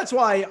that's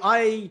why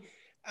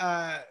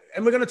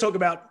and we're going to talk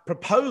about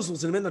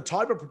proposals and then the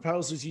type of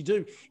proposals you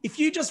do. If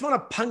you just want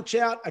to punch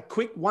out a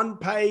quick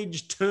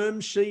one-page term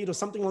sheet or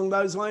something along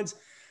those lines,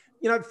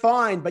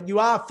 fine, but you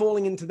are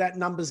falling into that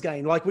numbers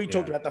game. Like we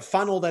talked about the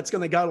funnel that's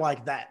going to go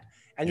like that.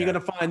 And you're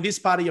going to find this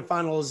part of your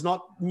funnel is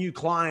not new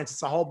clients.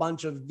 It's a whole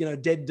bunch of,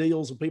 dead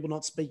deals or people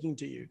not speaking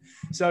to you.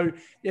 So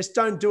just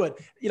don't do it.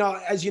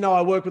 As you know,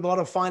 I work with a lot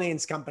of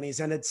finance companies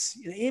and it's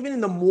even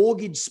in the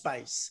mortgage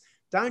space,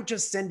 Don't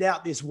just send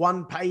out this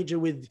one pager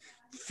with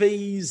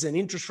fees and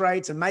interest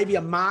rates and maybe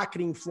a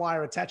marketing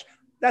flyer attached.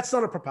 That's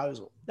not a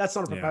proposal. That's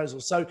not a proposal.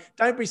 So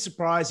don't be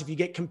surprised if you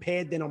get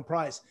compared then on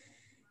price.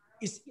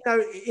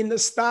 In the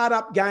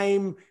startup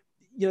game,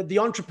 the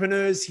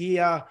entrepreneurs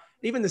here,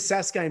 even the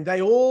SaaS game,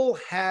 they all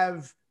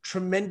have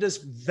tremendous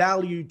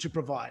value to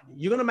provide.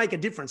 You're going to make a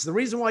difference. The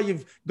reason why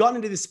you've gotten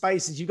into this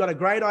space is you've got a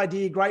great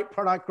idea, great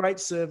product, great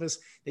service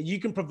that you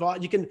can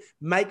provide. You can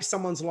make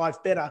someone's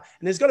life better.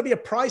 And there's got to be a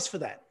price for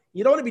that.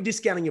 You don't want to be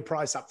discounting your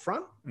price up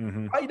front.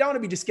 Right? You don't want to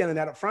be discounting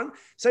that up front.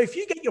 So if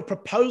you get your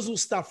proposal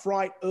stuff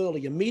right early,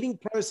 your meeting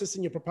process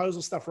and your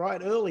proposal stuff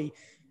right early,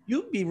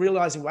 you'll be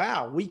realizing,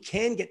 wow, we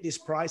can get this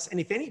price. And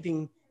if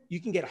anything, you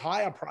can get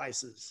higher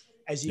prices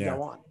as you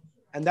go on.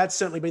 And that's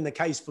certainly been the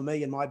case for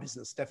me in my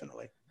business,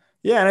 definitely.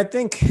 Yeah. And I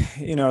think,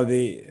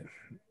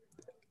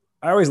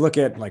 I always look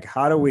at like,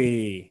 how do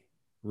we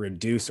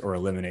reduce or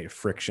eliminate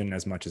friction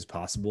as much as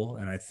possible?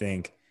 And I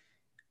think,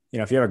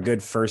 if you have a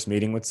good first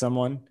meeting with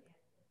someone,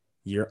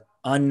 you're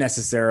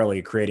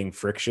unnecessarily creating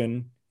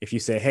friction. If you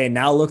say, hey,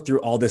 now look through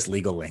all this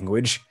legal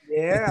language.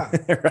 Yeah.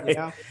 Right.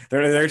 Yeah.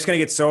 They're just going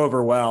to get so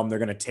overwhelmed. They're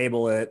going to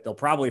table it. They'll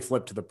probably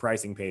flip to the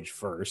pricing page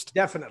first.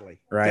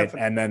 Definitely. Right.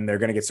 Definitely. And then they're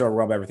going to get so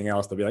overwhelmed by everything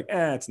else. They'll be like,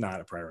 it's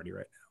not a priority right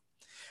now.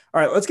 All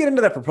right, let's get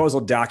into that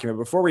proposal document.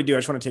 Before we do, I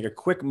just want to take a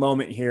quick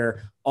moment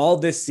here. All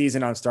this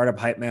season on Startup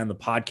Hype Man, the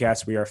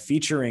podcast, we are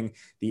featuring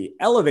the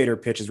elevator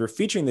pitches. We're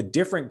featuring the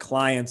different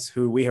clients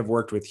who we have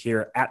worked with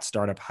here at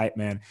Startup Hype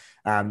Man,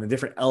 the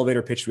different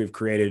elevator pitches we've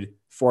created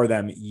for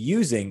them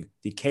using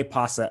the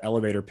KPASA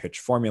elevator pitch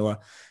formula.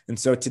 And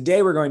so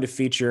today we're going to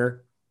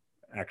feature,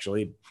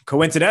 actually,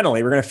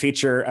 coincidentally, we're going to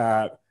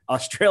feature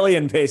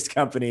Australian-based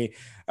company,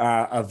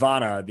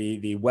 Avana,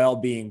 the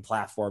well-being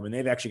platform, and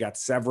they've actually got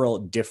several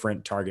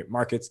different target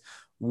markets.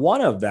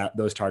 One of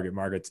those target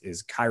markets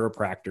is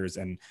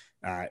chiropractors, and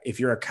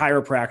if you're a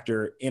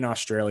chiropractor in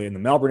Australia, in the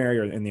Melbourne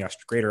area, or in the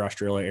greater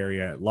Australia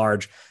area at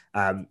large,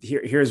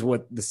 here's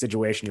what the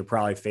situation you're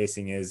probably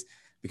facing is,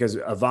 because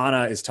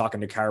Avana is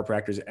talking to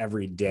chiropractors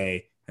every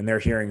day, and they're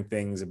hearing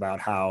things about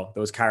how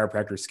those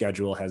chiropractors'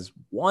 schedule has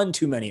one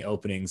too many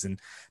openings, and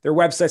their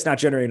website's not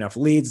generating enough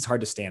leads. It's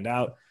hard to stand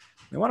out.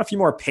 They want a few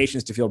more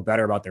patients to feel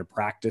better about their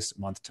practice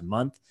month to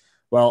month.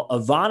 Well,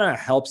 Avana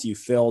helps you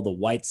fill the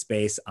white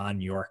space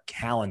on your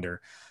calendar.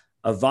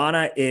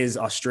 Avana is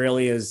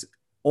Australia's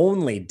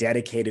only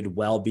dedicated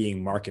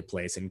well-being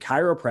marketplace, and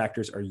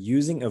chiropractors are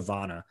using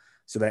Avana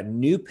so that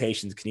new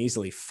patients can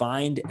easily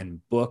find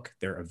and book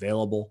their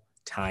available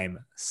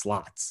time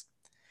slots.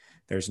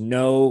 There's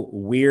no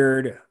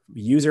weird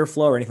user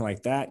flow or anything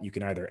like that. You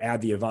can either add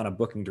the Avana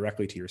booking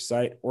directly to your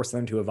site or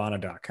send them to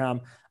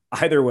Avana.com.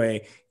 Either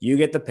way, you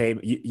get the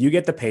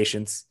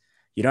patients.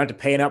 You don't have to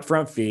pay an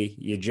upfront fee.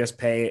 You just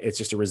pay. It's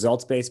just a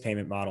results-based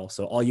payment model.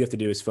 So all you have to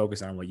do is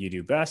focus on what you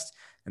do best,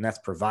 and that's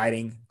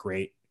providing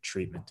great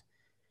treatment.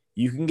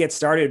 You can get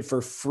started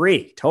for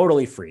free,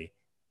 totally free,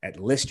 at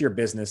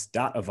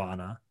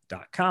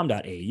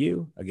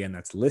listyourbusiness.avana.com.au. Again,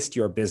 that's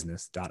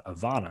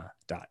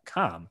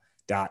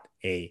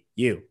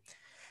listyourbusiness.avana.com.au.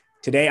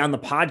 Today on the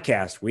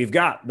podcast, we've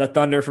got the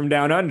Thunder from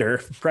Down Under,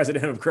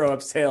 president of Grow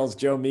Up Sales,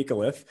 Joe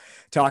Micallef,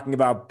 talking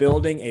about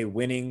building a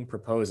winning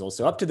proposal.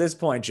 So up to this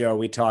point, Joe,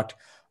 we talked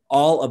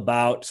all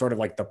about sort of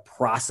like the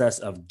process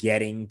of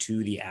getting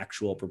to the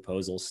actual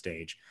proposal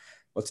stage.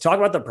 Let's talk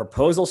about the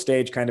proposal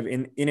stage kind of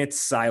in its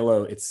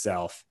silo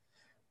itself.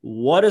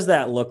 What does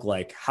that look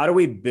like? How do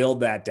we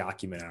build that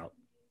document out?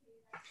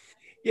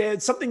 Yeah,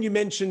 it's something you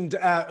mentioned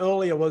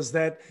earlier was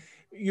that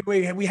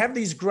we have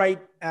these great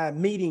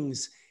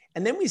meetings,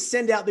 and then we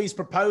send out these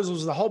proposals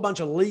with a whole bunch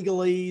of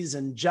legalese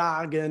and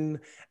jargon,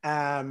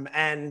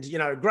 and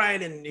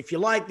great. And if you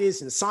like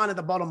this, and sign at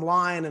the bottom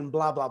line, and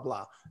blah blah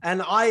blah.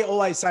 And I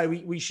always say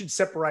we should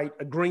separate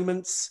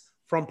agreements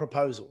from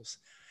proposals.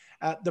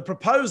 The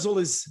proposal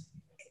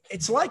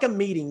it's like a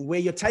meeting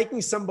where you're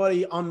taking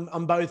somebody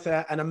on both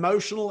an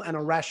emotional and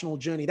a rational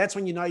journey. That's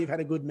when you know you've had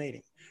a good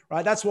meeting,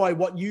 right? That's why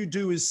what you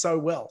do is so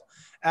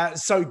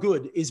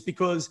good, is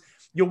because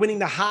you're winning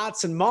the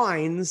hearts and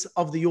minds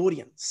of the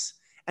audience.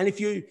 And if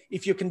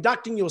you're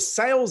conducting your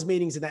sales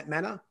meetings in that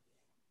manner,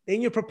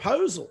 then your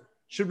proposal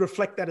should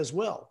reflect that as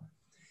well.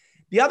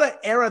 The other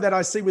error that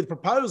I see with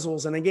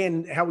proposals, and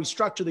again, how we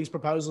structure these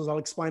proposals, I'll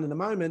explain in a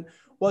moment,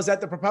 was that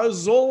the proposal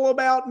is all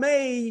about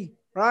me,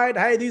 right?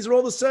 Hey, these are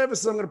all the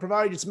services I'm going to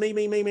provide. It's me,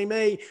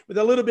 with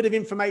a little bit of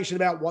information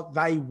about what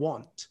they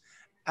want.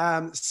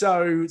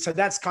 So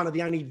that's kind of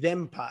the only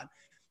them part.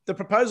 The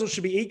proposal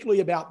should be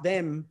equally about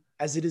them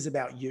as it is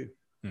about you.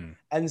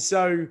 And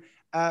so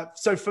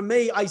for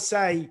me, I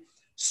say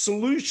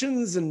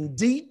solutions and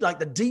like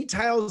the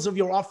details of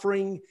your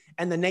offering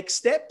and the next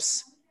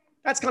steps,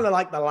 that's kind of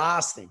like the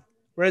last thing.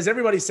 Whereas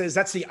everybody says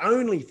that's the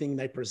only thing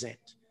they present.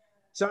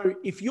 So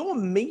if your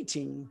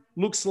meeting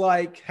looks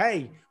like,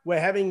 hey, we're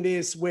having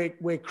this,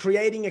 we're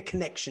creating a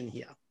connection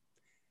here.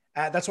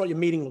 That's what your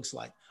meeting looks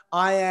like.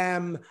 I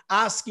am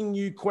asking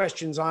you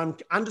questions. I'm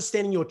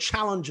understanding your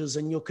challenges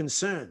and your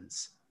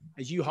concerns,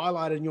 as you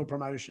highlighted in your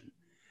promotion.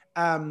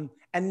 And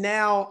And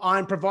now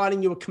I'm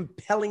providing you a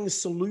compelling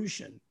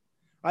solution,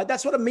 right?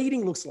 That's what a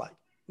meeting looks like.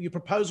 Your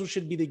proposal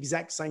should be the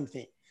exact same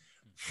thing.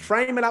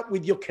 Frame it up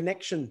with your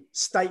connection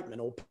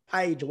statement or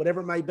page or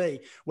whatever it may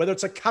be, whether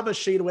it's a cover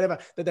sheet or whatever,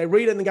 that they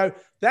read it and they go,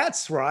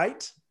 that's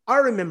right. I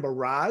remember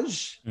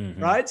Raj,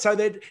 right? So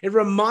that it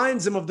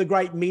reminds them of the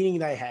great meeting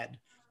they had.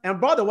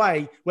 And by the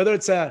way, whether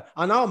it's I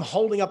know I'm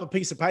holding up a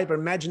piece of paper,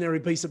 imaginary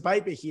piece of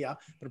paper here,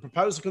 but a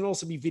proposal can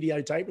also be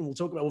videotaped, and we'll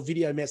talk about a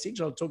video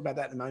message. I'll talk about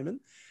that in a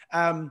moment.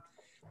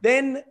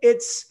 Then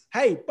it's,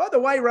 hey, by the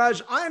way,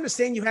 Raj, I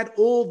understand you had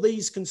all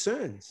these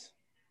concerns.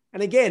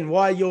 And again,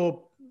 why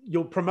your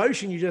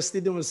promotion you just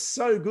did was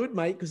so good,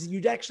 mate, because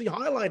you'd actually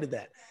highlighted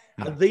that.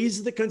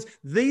 These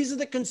are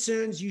the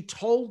concerns you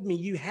told me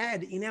you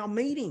had in our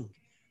meeting.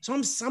 So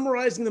I'm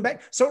summarizing them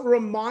back. So it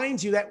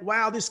reminds you that,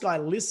 wow, this guy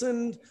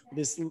listened.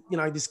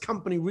 This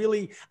company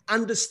really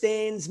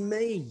understands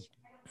me.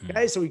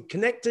 Okay, so we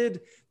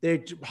connected. They're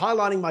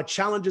highlighting my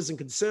challenges and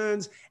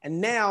concerns. And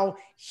now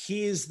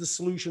here's the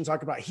solutions I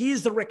can provide.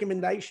 Here's the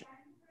recommendation.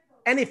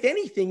 And if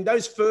anything,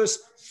 those first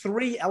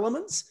 3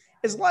 elements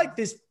is like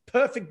this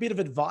perfect bit of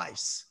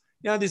advice.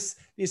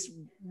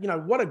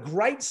 What a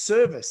great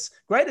service,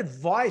 great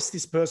advice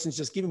this person's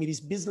just giving me,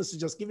 this business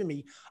is just giving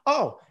me.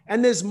 Oh,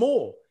 and there's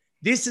more.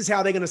 This is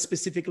how they're going to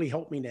specifically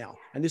help me now.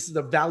 And this is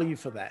the value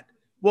for that.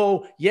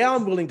 Well, yeah,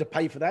 I'm willing to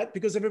pay for that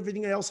because of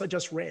everything else I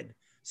just read.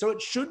 So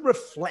it should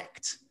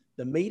reflect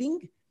the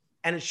meeting,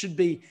 and it should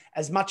be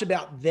as much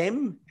about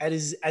them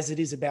as it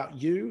is about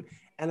you.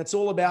 And it's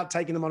all about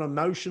taking them on an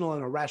emotional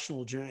and a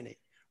rational journey,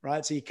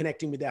 right? So you're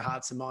connecting with their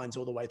hearts and minds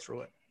all the way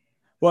through it.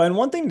 Well, and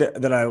one thing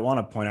that I want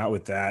to point out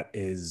with that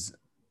is,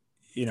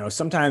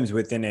 sometimes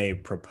within a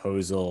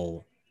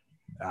proposal,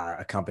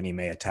 a company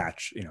may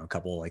attach, a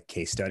couple like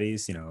case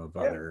studies, of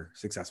other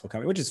successful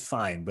companies, which is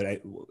fine. But I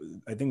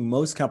think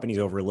most companies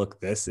overlook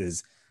this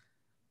is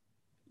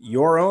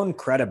your own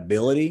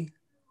credibility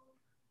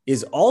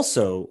is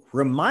also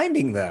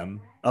reminding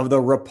them of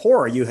the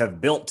rapport you have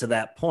built to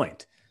that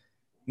point.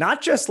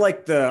 Not just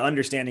like the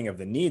understanding of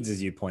the needs,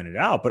 as you pointed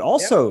out, but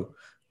also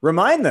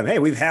remind them, hey,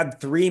 we've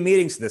had 3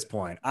 meetings to this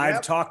point.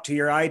 I've talked to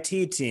your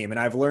IT team and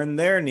I've learned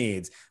their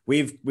needs.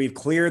 We've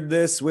cleared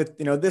this with,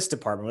 this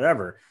department,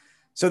 whatever.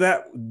 So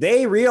that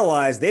they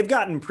realize they've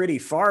gotten pretty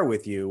far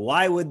with you.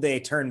 Why would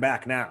they turn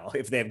back now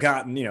if they've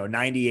gotten,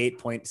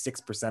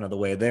 98.6% of the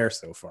way there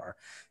so far?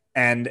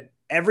 And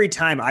every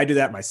time I do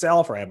that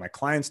myself, or I have my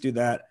clients do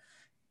that,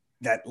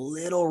 that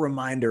little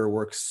reminder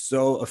works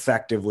so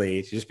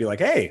effectively to just be like,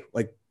 hey,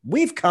 like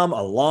we've come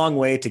a long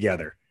way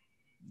together.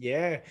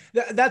 Yeah,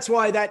 that's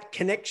why that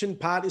connection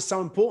part is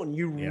so important.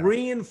 You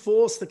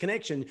reinforce the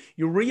connection,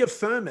 you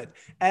reaffirm it.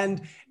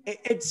 And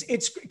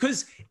it's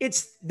because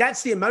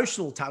that's the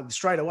emotional tug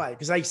straight away,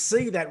 because they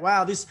see that,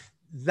 wow,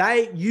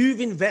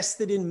 you've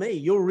invested in me.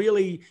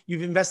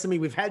 You've invested in me.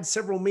 We've had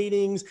several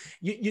meetings.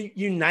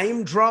 You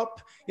name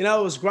drop, it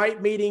was a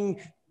great meeting.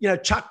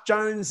 Chuck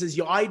Jones is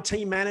your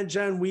IT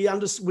manager, and we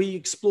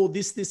explored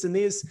this and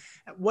this,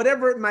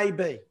 whatever it may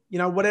be,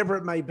 whatever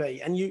it may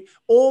be. And you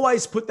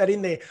always put that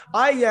in there.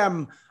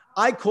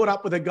 I caught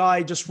up with a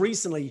guy just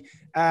recently.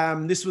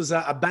 This was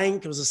a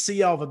bank. It was a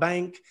CEO of a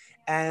bank,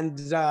 and,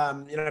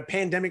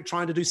 pandemic,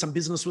 trying to do some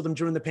business with them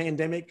during the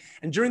pandemic.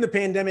 And during the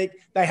pandemic,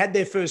 they had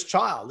their first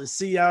child. The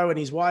CEO and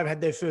his wife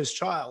had their first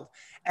child.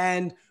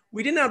 And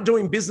we didn't end up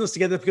doing business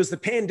together because the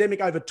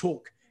pandemic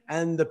overtook.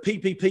 And the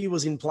PPP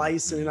was in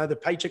place, and the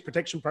Paycheck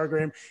Protection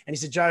Program. And he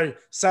said, Joe,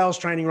 sales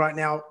training right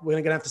now, we're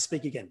going to have to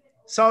speak again.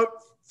 So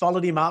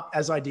followed him up,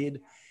 as I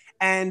did.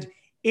 And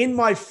in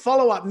my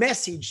follow-up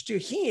message to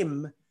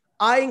him,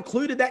 I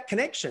included that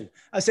connection.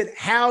 I said,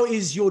 how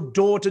is your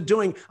daughter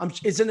doing?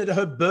 Isn't it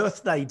her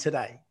birthday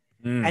today?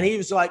 And he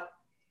was like,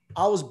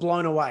 I was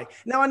blown away.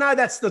 Now, I know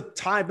that's the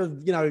type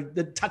of,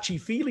 the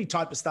touchy-feely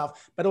type of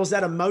stuff, but it was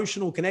that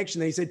emotional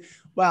connection. And he said,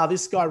 wow,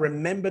 this guy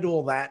remembered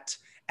all that.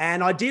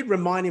 And I did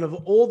remind him of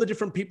all the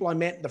different people I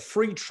met, the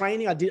free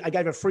training. I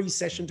gave a free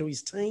session to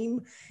his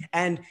team.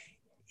 And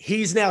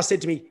he's now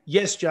said to me,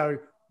 yes, Joe,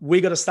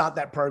 we got to start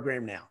that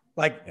program now.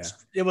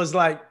 It was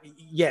like,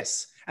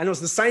 yes. And it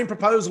was the same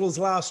proposal as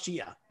last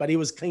year, but he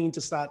was keen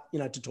to start,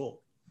 to talk.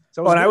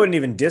 So and I wouldn't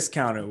even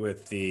discount it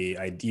with the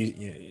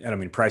idea. I don't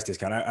mean price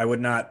discount. I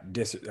would not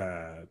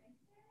disregard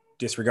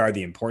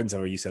the importance of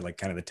what you said, like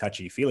kind of the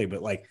touchy feely,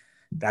 but like,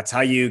 that's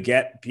how you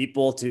get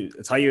people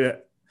it's how you,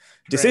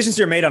 decisions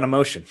are made on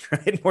emotion,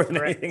 right? More than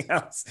anything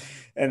else.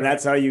 And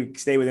that's how you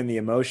stay within the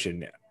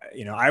emotion.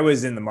 I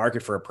was in the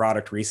market for a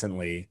product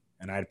recently,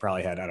 and I'd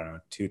probably had,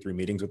 2-3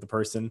 meetings with the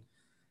person.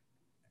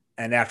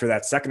 And after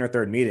that second or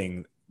third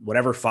meeting,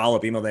 whatever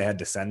follow-up email they had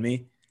to send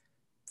me,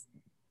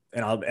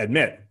 and I'll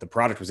admit the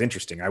product was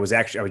interesting. I was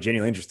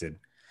genuinely interested.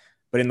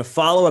 But in the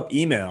follow-up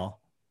email,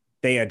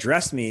 they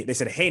addressed me. They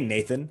said, hey,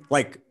 Nathan,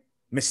 like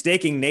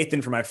mistaking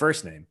Nathan for my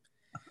first name.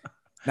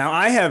 Now,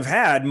 I have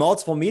had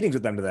multiple meetings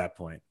with them to that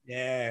point.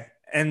 Yeah.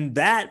 And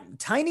that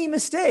tiny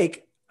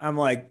mistake, I'm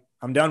like,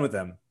 I'm done with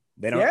them.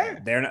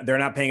 They're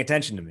not paying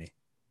attention to me.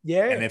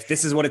 Yeah. And if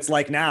this is what it's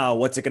like now,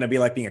 what's it going to be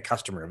like being a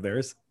customer of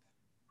theirs?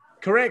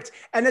 Correct.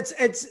 And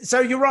it's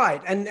so you're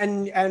right.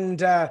 And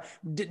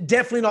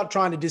definitely not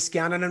trying to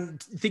discount. And I'm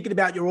thinking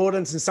about your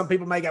audience, and some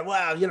people may go,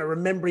 wow,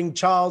 remembering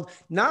child.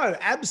 No,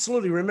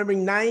 absolutely.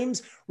 Remembering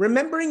names,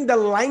 remembering the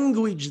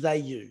language they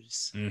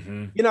use.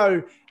 Mm-hmm.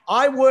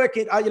 I work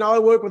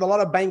with a lot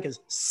of bankers.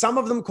 Some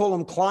of them call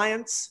them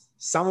clients.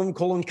 Some of them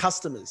call them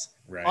customers.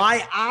 Right.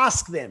 I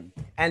ask them,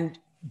 and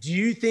do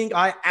you think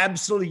I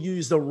absolutely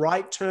use the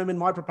right term in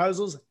my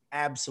proposals?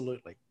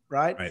 Absolutely.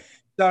 Right.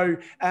 So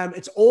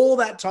it's all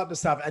that type of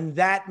stuff. And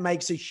that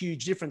makes a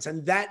huge difference.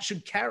 And that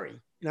should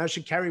carry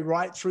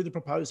right through the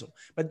proposal.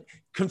 But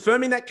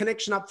confirming that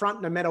connection up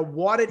front, no matter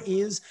what it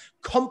is,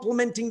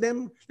 complimenting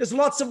them. There's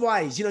lots of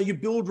ways, you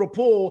build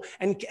rapport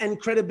and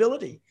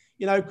credibility,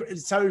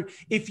 So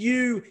if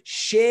you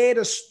shared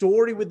a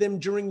story with them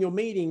during your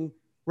meeting,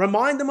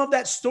 remind them of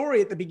that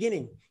story at the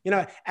beginning.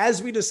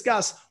 As we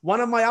discussed, one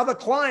of my other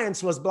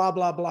clients was blah,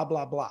 blah, blah,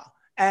 blah, blah.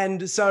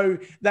 And so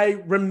they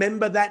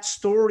remember that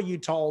story you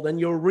told, and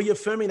you're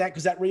reaffirming that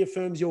because that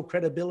reaffirms your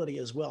credibility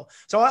as well.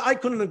 So I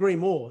couldn't agree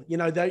more. You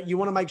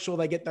want to make sure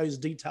they get those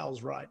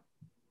details right.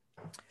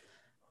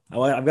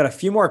 Well, I've got a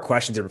few more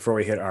questions here before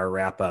we hit our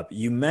wrap up.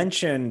 You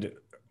mentioned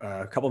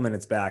a couple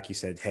minutes back, you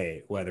said,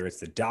 hey, whether it's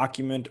the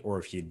document or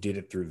if you did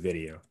it through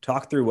video,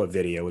 talk through what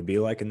video would be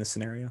like in this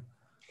scenario.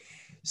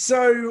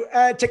 So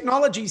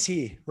technology's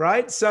here,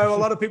 right? So a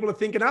lot of people are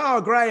thinking,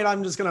 oh, great,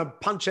 I'm just going to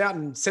punch out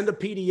and send a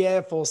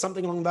PDF or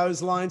something along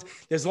those lines.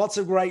 There's lots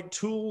of great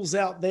tools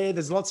out there.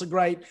 There's lots of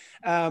great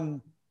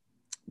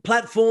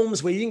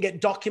platforms where you can get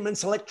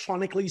documents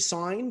electronically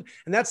signed.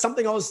 And that's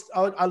something I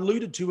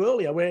alluded to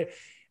earlier, where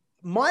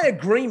my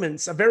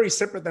agreements are very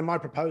separate than my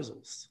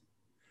proposals.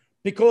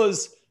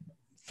 Because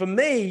for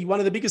me, one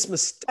of the biggest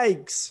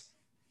mistakes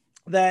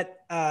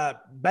that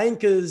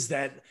bankers,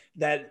 that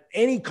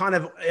any kind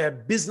of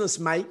business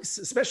makes,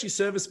 especially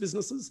service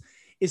businesses,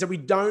 is that we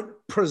don't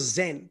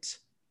present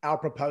our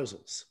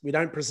proposals. We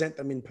don't present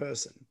them in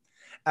person.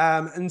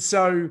 And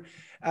so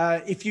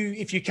if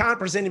you can't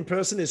present in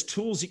person, there's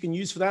tools you can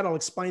use for that. I'll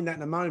explain that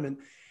in a moment.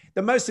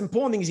 The most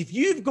important thing is if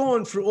you've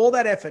gone through all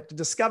that effort to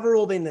discover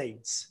all their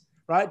needs,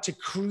 right, to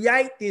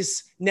create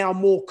this now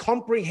more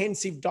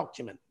comprehensive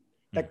document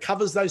that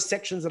covers those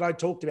sections that I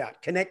talked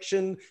about: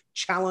 connection,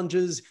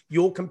 challenges,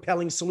 your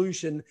compelling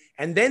solution,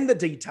 and then the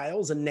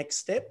details and next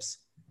steps,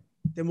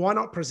 then why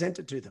not present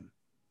it to them?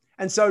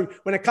 And so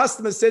when a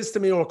customer says to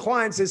me, or a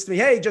client says to me,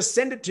 hey, just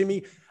send it to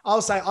me,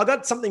 I'll say, I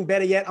got something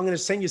better yet. I'm going to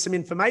send you some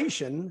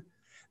information.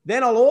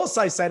 Then I'll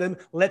also say to them,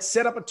 let's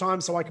set up a time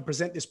so I can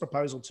present this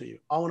proposal to you.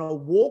 I want to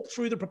walk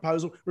through the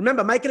proposal.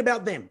 Remember, make it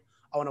about them.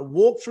 I want to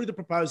walk through the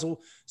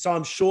proposal so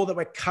I'm sure that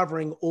we're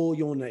covering all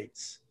your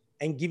needs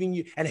and giving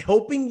you and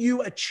helping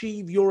you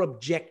achieve your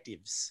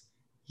objectives.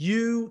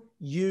 You.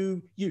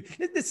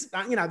 This,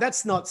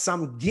 that's not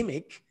some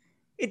gimmick.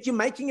 You're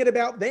making it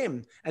about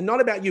them and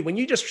not about you. When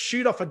you just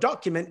shoot off a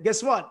document,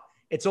 guess what?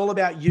 It's all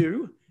about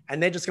you.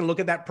 And they're just going to look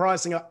at that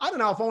price and go, I don't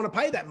know if I want to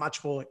pay that much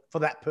for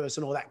that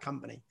person or that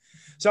company.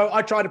 So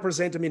I try to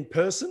present them in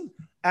person.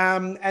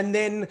 And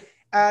then,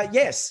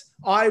 yes,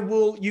 I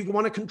will. You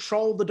want to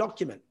control the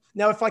document.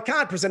 Now, if I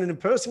can't present it in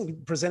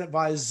person, present it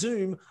via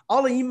Zoom,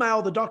 I'll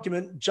email the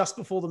document just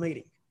before the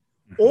meeting.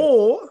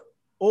 Mm-hmm.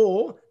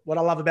 Or what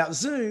I love about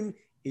Zoom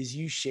is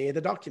you share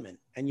the document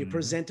and you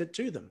present it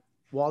to them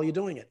while you're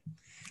doing it.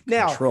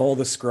 Now, control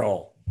the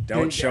scroll.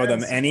 Don't show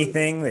them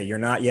anything that you're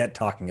not yet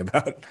talking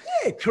about.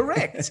 Yeah,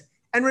 correct.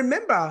 And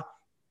remember,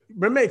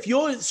 if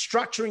you're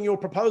structuring your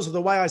proposal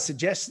the way I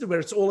suggested,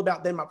 where it's all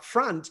about them up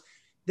front,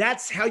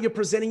 that's how you're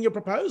presenting your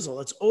proposal.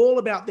 It's all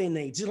about their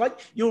needs. It's like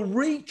you're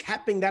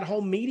recapping that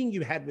whole meeting you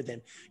had with them.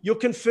 You're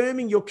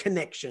confirming your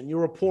connection,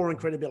 your rapport and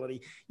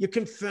credibility. You're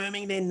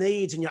confirming their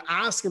needs and you're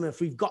asking them if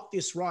we've got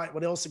this right,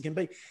 what else it can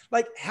be.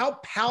 Like, how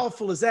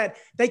powerful is that?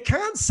 They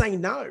can't say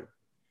no,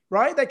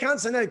 right? They can't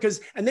say no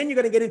and then you're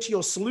going to get into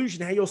your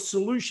solution, how your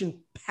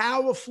solution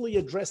powerfully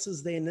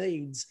addresses their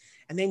needs.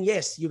 And then,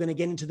 yes, you're going to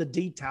get into the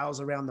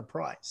details around the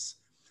price.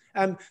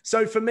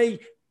 So for me,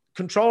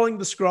 controlling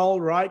the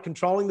scroll, right?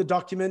 Controlling the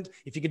document.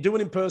 If you can do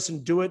it in person,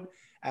 do it.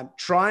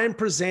 Try and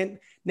present.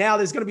 Now,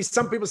 there's going to be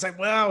some people saying,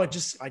 well,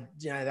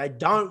 they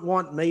don't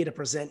want me to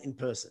present in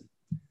person.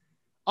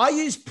 I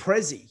use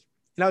Prezi,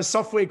 a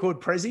software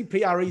called Prezi,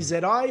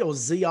 Prezi or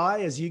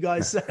ZI, as you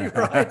guys say,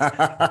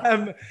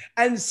 right?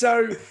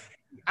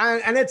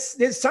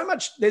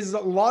 There's a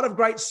lot of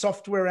great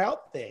software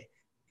out there.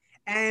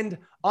 And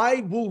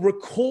I will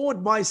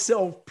record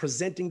myself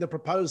presenting the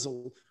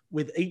proposal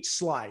with each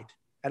slide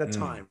at a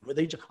time.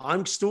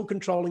 I'm still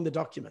controlling the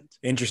document.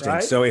 Interesting.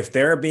 Right? So if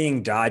they're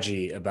being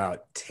dodgy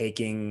about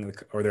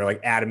or they're like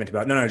adamant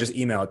about, no, just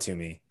email it to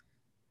me,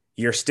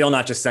 you're still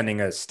not just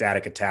sending a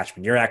static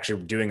attachment. You're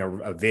actually doing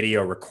a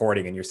video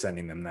recording and you're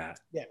sending them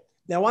that. Yeah.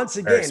 Now, once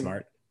again, very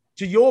smart.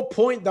 To your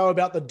point though,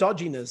 about the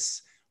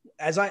dodginess,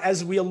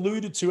 as we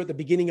alluded to at the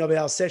beginning of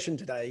our session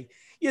today,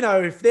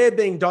 if they're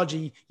being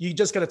dodgy, you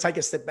just got to take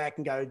a step back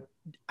and go,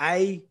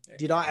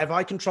 have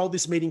I controlled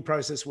this meeting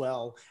process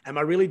well? Am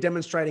I really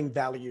demonstrating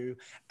value?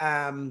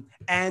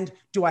 And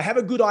do I have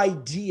a good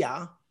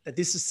idea that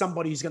this is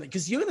somebody who's going to,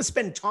 because you're going to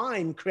spend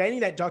time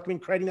creating that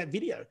document, creating that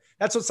video.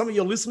 That's what some of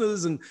your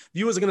listeners and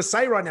viewers are going to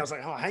say right now. It's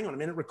like, oh, hang on a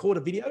minute, record a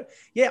video.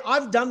 Yeah,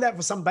 I've done that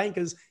for some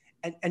bankers.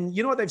 And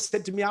you know what they've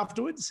said to me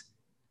afterwards?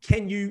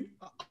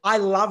 I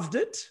loved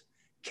it.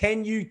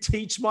 Can you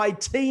teach my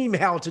team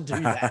how to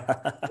do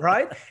that?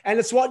 Right? And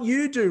it's what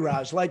you do,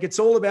 Raj. Like, it's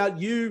all about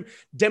you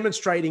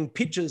demonstrating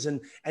pitches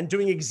and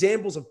doing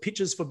examples of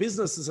pitches for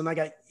businesses. And they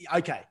go,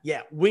 okay,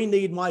 yeah, we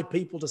need my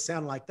people to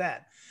sound like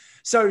that.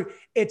 So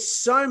it's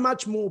so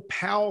much more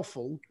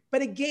powerful.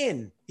 But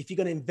again, if you're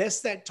going to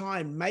invest that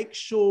time, make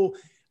sure,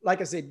 like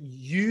I said,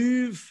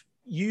 you've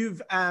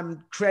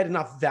created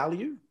enough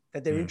value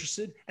that they're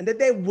interested and that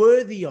they're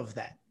worthy of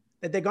that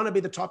they're going to be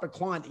the type of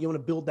client that you want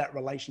to build that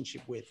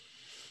relationship with.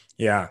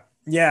 Yeah.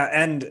 Yeah.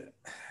 And,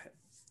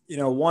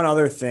 one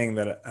other thing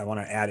that I want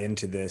to add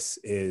into this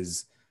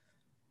is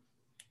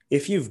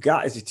if you've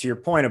got, to your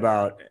point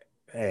about,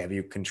 hey, have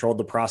you controlled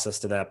the process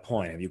to that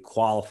point? Have you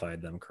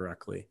qualified them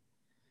correctly?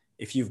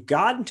 If you've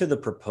gotten to the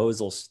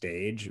proposal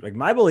stage, like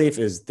my belief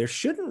is there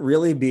shouldn't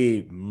really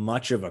be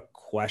much of a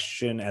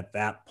question at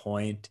that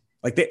point.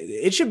 Like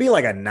it should be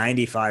like a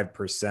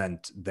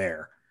 95%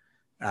 there.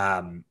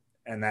 And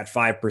that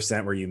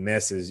 5% where you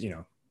miss is,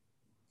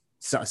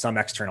 some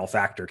external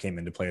factor came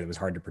into play that was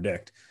hard to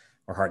predict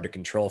or hard to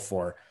control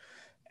for.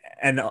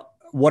 And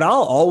what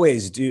I'll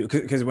always do,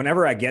 because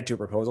whenever I get to a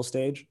proposal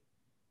stage,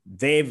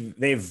 they've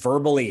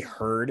verbally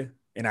heard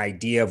an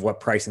idea of what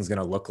pricing is going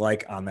to look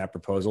like on that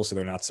proposal, so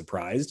they're not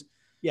surprised.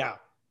 Yeah.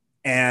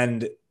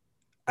 And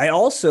I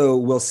also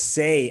will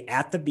say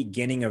at the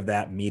beginning of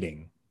that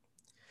meeting,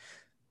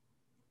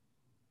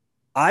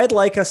 I'd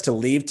like us to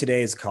leave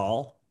today's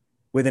call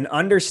with an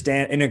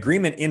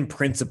agreement in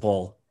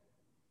principle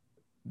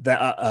that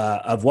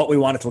of what we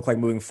want it to look like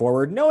moving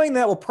forward, knowing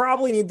that we'll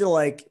probably need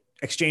to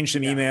exchange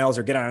some emails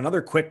or get on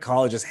another quick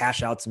call and just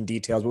hash out some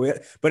details.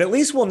 But at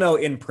least we'll know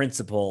in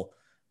principle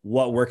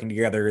what working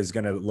together is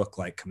going to look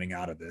like coming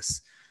out of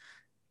this.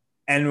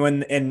 And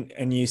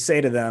when you say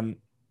to them,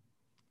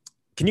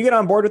 can you get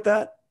on board with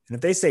that? And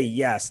if they say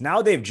yes,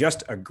 now they've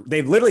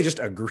literally just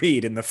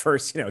agreed in the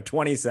first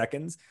 20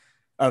 seconds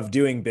of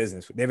doing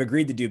business. They've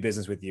agreed to do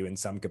business with you in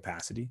some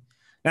capacity.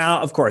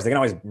 Now, of course, they can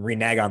always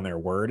renege on their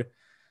word,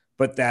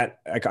 but that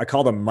I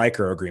call them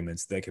micro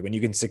agreements. When you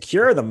can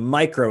secure the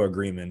micro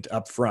agreement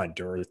up front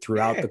or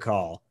throughout the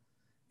call,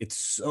 it's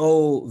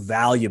so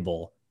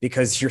valuable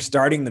because you're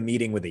starting the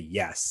meeting with a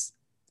yes,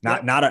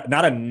 not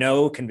a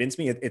no, convince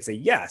me. It's a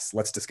yes,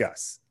 let's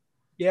discuss.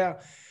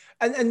 Yeah.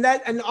 And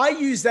I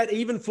use that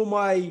even for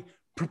my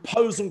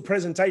proposal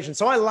presentation.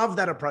 So I love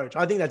that approach.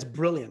 I think that's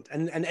brilliant.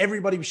 And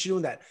everybody was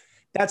doing that.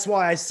 That's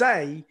why I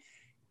say,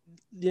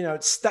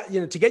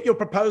 to get your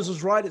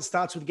proposals right, it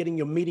starts with getting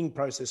your meeting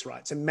process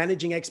right. So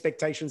managing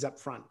expectations up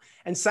front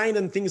and saying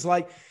them things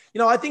like,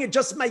 I think it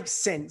just makes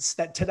sense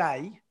that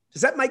today,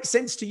 does that make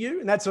sense to you?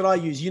 And that's what I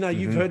use.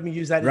 You've heard me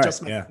use that. It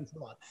just makes sense a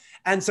lot.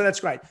 And so that's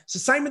great. So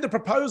same with the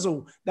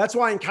proposal. That's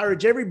why I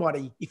encourage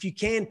everybody, if you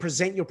can,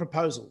 present your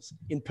proposals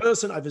in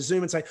person over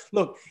Zoom and say,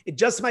 look, it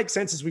just makes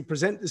sense as we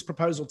present this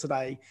proposal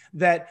today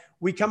that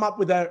we come up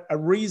with a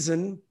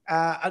reason,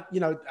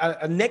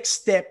 a next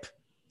step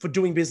for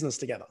doing business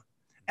together.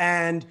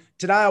 And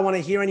today I want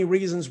to hear any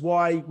reasons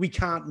why we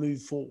can't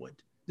move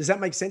forward. Does that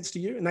make sense to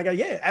you? And they go,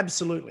 yeah,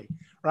 absolutely.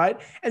 Right.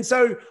 And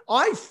so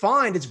I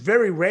find it's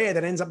very rare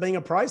that ends up being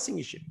a pricing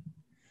issue.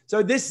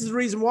 So this is the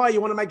reason why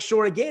you want to make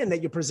sure, again,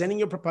 that you're presenting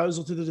your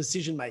proposal to the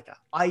decision maker,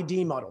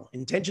 ID model,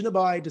 intention to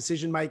buy,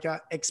 decision maker,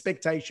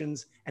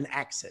 expectations, and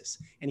access.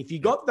 And if you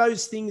got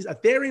those things,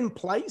 if they're in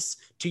place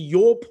to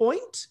your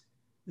point,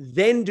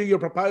 then do your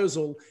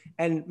proposal.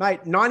 And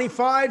mate,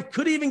 95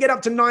 could even get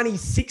up to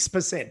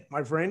 96%,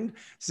 my friend.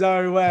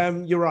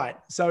 So you're right.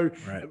 So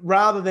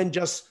rather than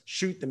just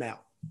shoot them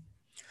out.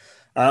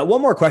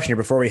 One more question here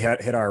before we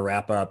hit our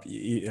wrap up.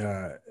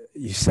 You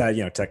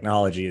said,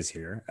 technology is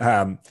here.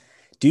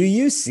 Do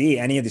you see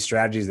any of the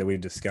strategies that we've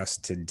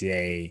discussed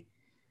today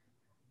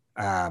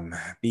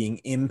being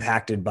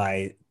impacted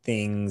by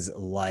things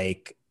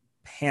like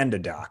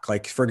PandaDoc?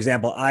 Like, for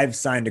example, I've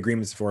signed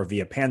agreements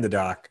via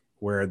PandaDoc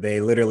where they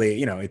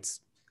literally, it's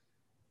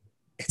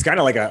kind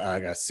of like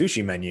a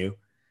sushi menu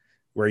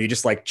where you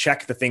just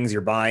check the things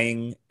you're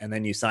buying and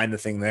then you sign the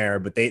thing there.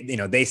 But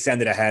they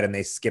send it ahead and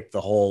they skip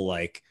the whole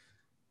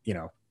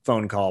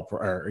phone call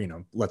or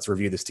let's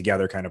review this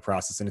together kind of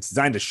process. And it's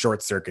designed to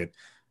short circuit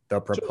the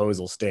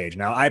proposal stage.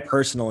 Now, I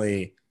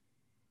personally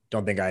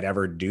don't think I'd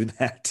ever do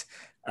that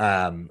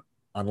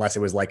unless it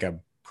was like a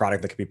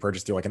product that could be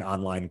purchased through an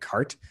online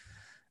cart.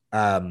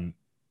 I'm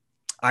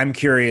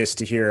curious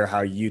to hear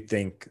how you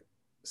think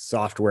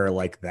software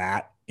like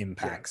that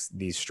impacts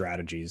these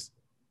strategies.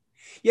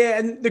 Yeah.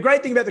 And the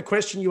great thing about the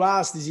question you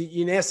asked is,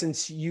 in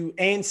essence, you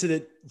answered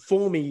it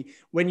for me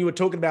when you were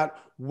talking about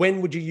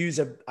when would you use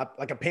a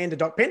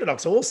PandaDoc.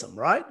 PandaDoc's awesome,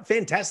 right?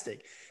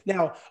 Fantastic.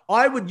 Now,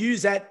 I would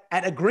use that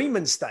at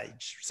agreement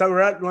stage. So we're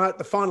at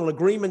the final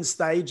agreement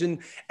stage. And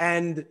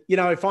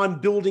if I'm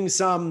building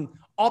some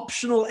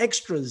optional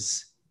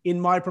extras in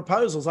my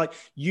proposals. Like,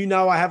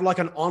 I have like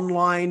an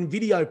online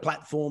video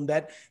platform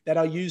that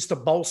I use to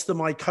bolster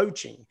my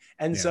coaching.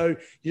 And so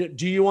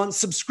do you want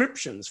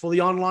subscriptions for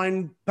the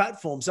online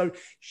platform? So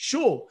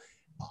sure,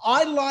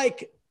 I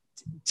like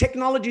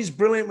technology is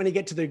brilliant when you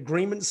get to the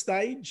agreement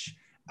stage.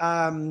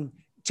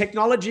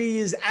 Technology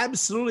is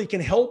absolutely can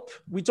help.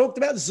 We talked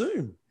about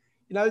Zoom.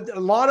 A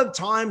lot of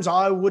times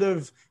I would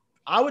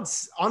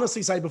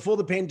honestly say before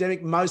the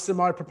pandemic, most of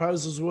my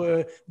proposals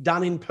were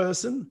done in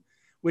person,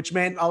 which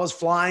meant I was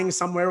flying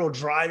somewhere or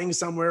driving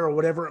somewhere or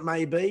whatever it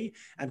may be.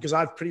 And because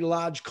I have pretty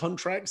large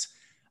contracts,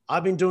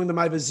 I've been doing them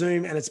over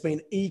Zoom, and it's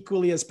been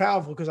equally as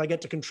powerful because I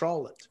get to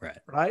control it.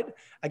 Right.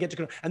 I get to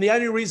control. And the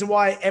only reason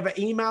why I ever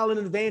email in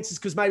advance is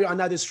because maybe I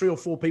know there's 3 or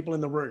 4 people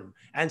in the room,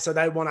 and so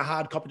they want a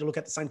hard copy to look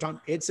at the same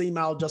time. It's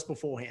emailed just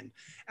beforehand.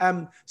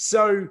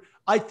 So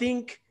I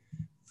think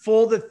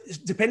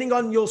depending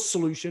on your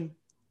solution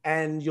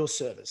and your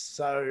service.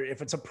 So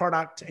if it's a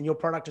product and your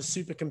product is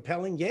super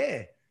compelling,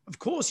 of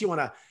course you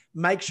want to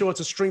make sure it's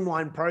a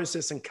streamlined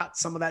process and cut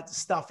some of that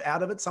stuff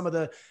out of it, some of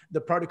the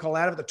protocol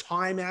out of it, the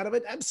time out of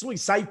it. Absolutely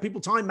save people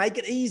time, make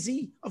it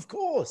easy, of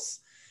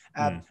course.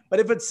 But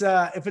if it's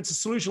a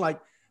solution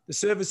like the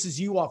services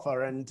you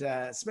offer, and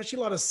especially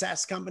a lot of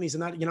SaaS companies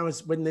and that,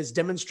 is when there's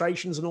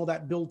demonstrations and all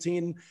that built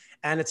in,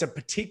 and it's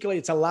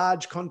a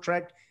large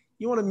contract,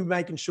 you want to be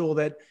making sure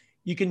that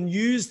you can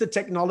use the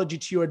technology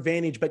to your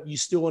advantage, but you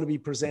still want to be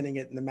presenting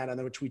it in the manner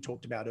in which we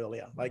talked about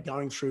earlier, like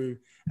going through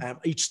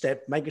each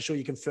step, making sure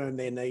you confirm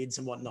their needs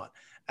and whatnot.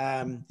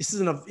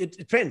 It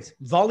depends.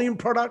 Volume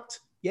product,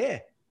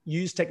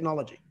 use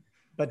technology,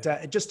 but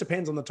it just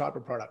depends on the type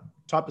of product,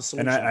 type of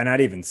solution. And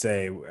I'd even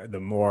say the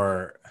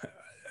more,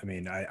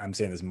 I'm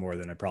saying this more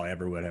than I probably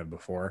ever would have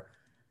before.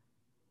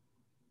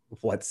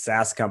 What most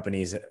SaaS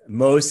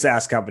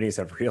companies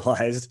have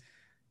realized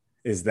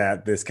is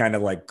that this kind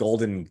of like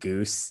golden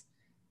goose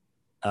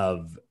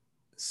of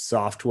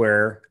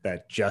software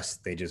that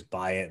they just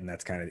buy it. And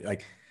that's kind of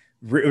like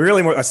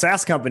really more a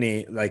SaaS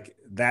company, like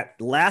that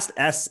last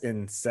S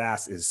in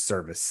SaaS is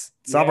service,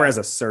 software as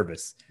a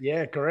service.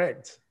 Yeah,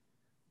 correct.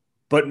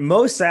 But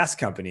most SaaS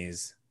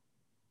companies,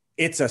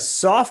 it's a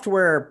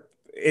software,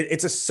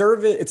 it's a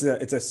service,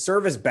 it's a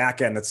service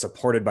backend that's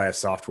supported by a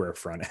software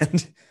front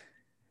end.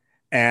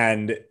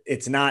 And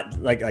it's not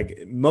like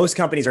most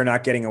companies are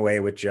not getting away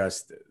with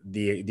just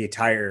the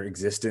entire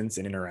existence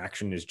and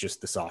interaction is just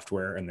the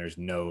software, and there's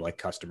no like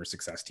customer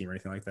success team or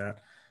anything like that.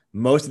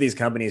 Most of these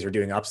companies are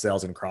doing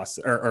upsells and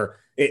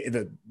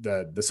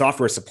the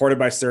software is supported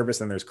by service,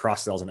 and there's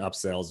cross sells and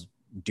upsells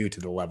due to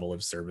the level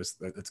of service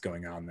that's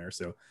going on there.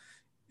 So,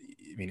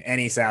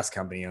 any SaaS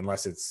company,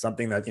 unless it's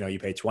something that, you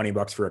pay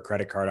 $20 for a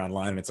credit card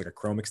online and it's like a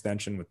Chrome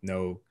extension with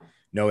no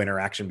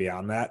interaction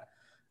beyond that.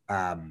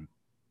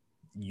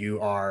 You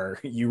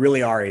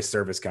really are a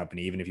service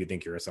company, even if you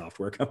think you're a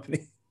software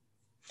company.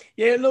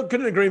 Yeah, look,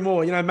 couldn't agree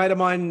more. A mate of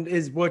mine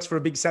works for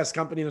a big SaaS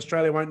company in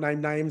Australia, won't name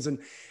names,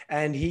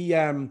 and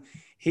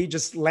he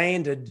just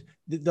landed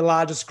the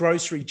largest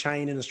grocery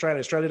chain in Australia.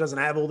 Australia doesn't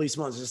have all these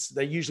ones;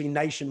 they're usually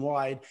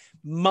nationwide,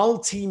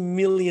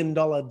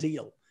 multi-million-dollar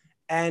deal.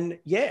 And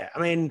he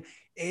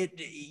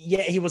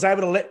was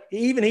able to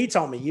even he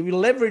told me you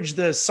leverage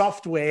the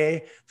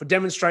software for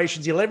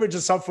demonstrations, you leverage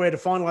the software to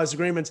finalize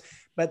agreements,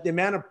 but the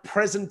amount of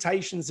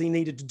presentations he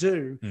needed to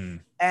do.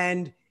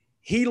 And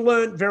he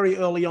learned very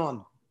early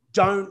on,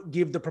 don't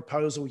give the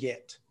proposal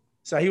yet.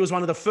 So he was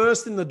one of the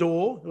first in the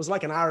door. It was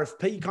like an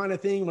RFP kind of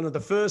thing. One of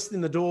the first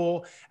in the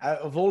door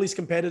of all his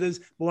competitors,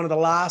 but one of the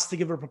last to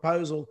give a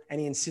proposal.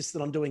 And he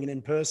insisted on doing it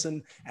in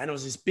person. And it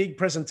was this big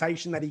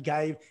presentation that he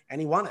gave,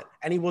 and he won it.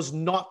 And he was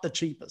not the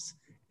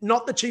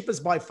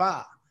cheapest by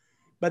far,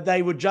 but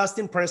they were just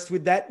impressed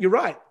with that. You're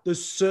right. The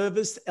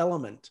service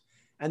element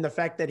and the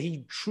fact that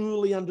he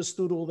truly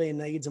understood all their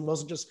needs and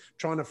wasn't just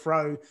trying to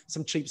throw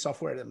some cheap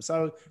software at them.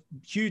 So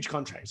huge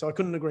contract. So I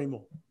couldn't agree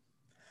more.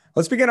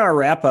 Let's begin our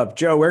wrap up.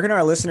 Joe, where can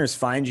our listeners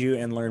find you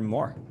and learn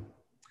more?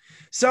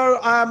 So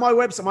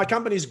my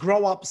company is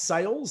Grow Up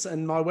Sales,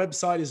 and my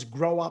website is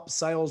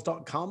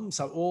growupsales.com.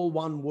 So all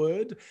one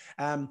word.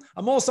 I'm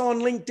also on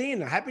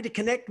LinkedIn. Happy to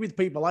connect with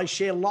people. I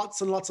share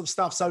lots and lots of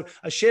stuff. So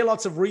I share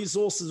lots of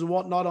resources and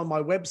whatnot on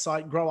my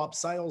website,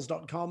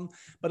 growupsales.com,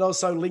 but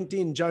also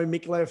LinkedIn, Joe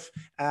Micallef.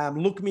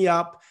 Look me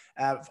up.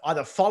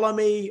 Either follow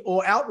me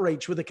or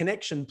outreach with a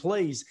connection,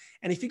 please.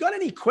 And if you got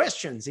any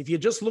questions, if you're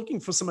just looking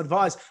for some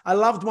advice, I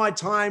loved my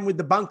time with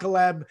the Bunker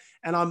Lab,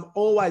 and I'm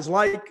always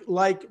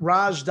like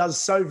Raj does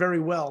so very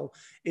well,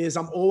 is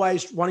I'm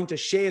always wanting to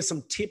share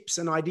some tips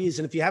and ideas.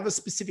 And if you have a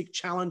specific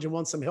challenge and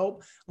want some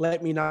help,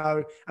 let me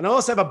know. And I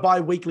also have a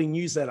bi-weekly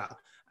newsletter,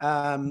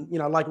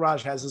 like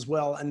Raj has as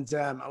well. And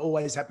I'm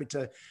always happy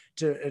to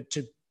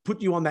put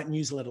you on that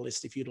newsletter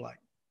list if you'd like.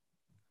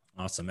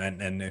 Awesome.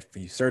 And if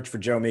you search for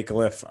Joe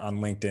Micallef on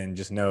LinkedIn,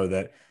 just know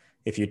that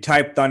if you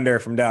type Thunder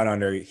from Down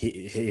Under,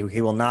 he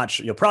will not,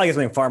 you'll probably get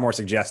something far more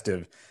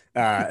suggestive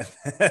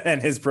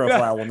and his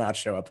profile will not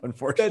show up,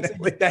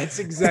 unfortunately. That's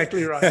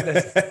exactly right.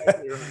 That's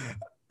exactly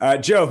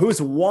right. Joe,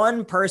 who's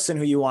one person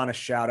who you want to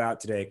shout out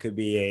today? It could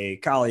be a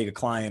colleague, a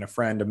client, a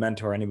friend, a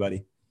mentor,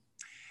 anybody.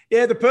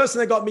 Yeah, the person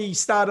that got me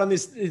started on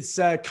this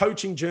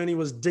coaching journey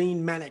was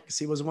Dean Mannix.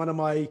 He was one of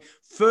my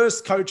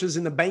first coaches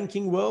in the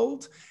banking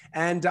world.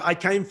 And I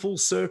came full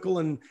circle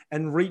and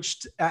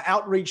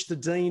outreached to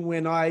Dean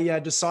when I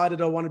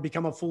decided I wanted to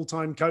become a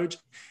full-time coach.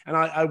 And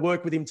I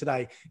work with him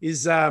today.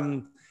 He's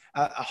a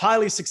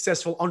highly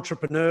successful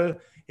entrepreneur.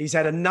 He's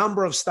had a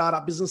number of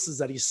startup businesses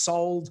that he's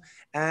sold,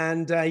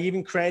 and he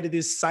even created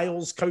this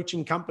sales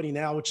coaching company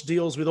now, which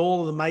deals with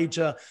all of the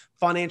major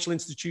financial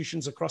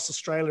institutions across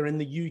Australia and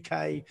the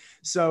UK.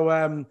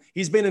 So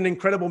he's been an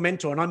incredible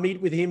mentor, and I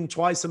meet with him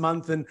twice a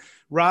month, and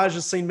Raj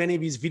has seen many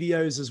of his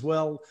videos as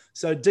well.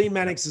 So Dean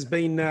Mannix has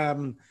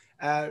been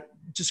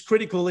just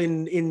critical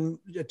in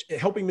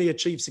helping me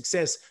achieve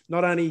success,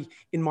 not only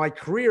in my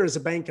career as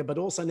a banker, but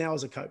also now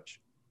as a coach.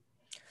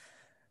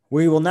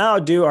 We will now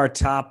do our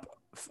top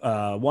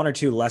one or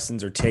two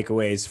lessons or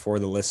takeaways for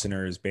the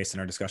listeners based on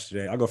our discussion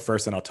today. I'll go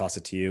first and I'll toss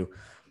it to you.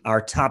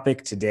 Our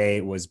topic today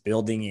was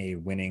building a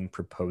winning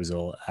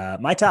proposal.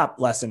 My top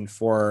lesson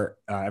for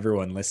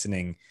everyone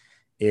listening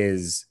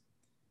is,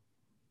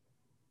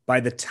 by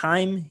the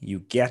time you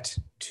get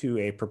to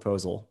a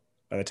proposal,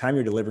 by the time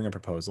you're delivering a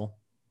proposal,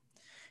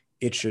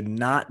 it should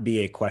not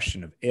be a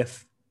question of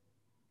if,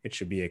 it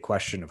should be a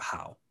question of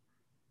how.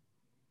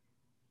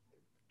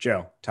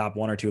 Joe, top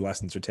one or two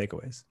lessons or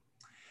takeaways.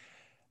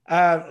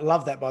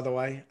 Love that, by the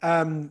way.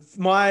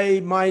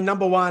 My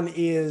number one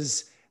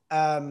is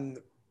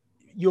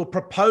your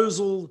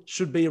proposal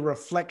should be a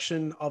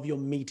reflection of your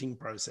meeting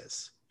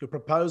process. Your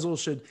proposal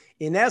should,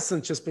 in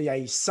essence, just be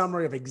a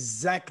summary of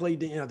exactly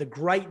the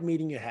great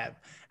meeting you have.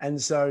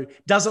 And so,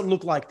 does it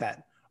look like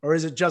that? Or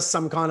is it just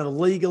some kind of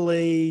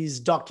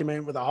legalese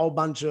document with a whole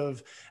bunch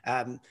of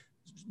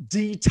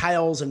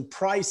details and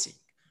pricing?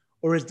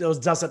 Or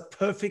does it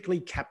perfectly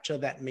capture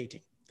that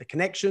meeting? The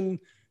connection,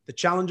 the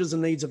challenges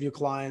and needs of your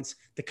clients,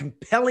 the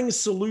compelling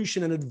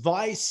solution and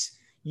advice,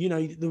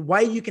 the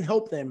way you can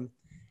help them,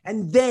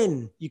 and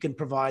then you can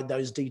provide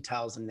those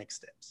details and next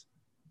steps.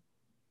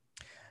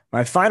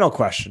 My final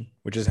question,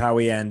 which is how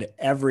we end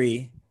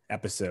every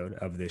episode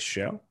of this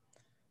show.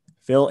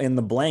 Fill in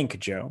the blank,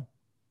 Joe.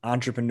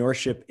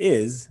 Entrepreneurship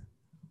is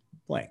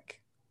blank.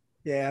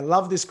 Yeah, I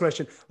love this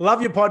question.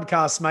 Love your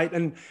podcast, mate.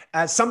 And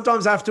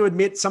sometimes I have to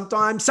admit,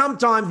 sometimes,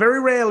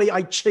 very rarely,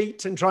 I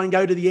cheat and try and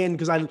go to the end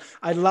because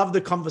I love the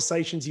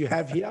conversations you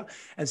have here.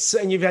 And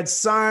you've had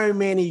so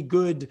many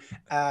good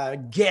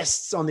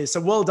guests on this.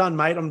 So well done,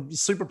 mate. I'm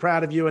super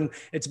proud of you. And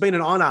it's been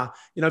an honor,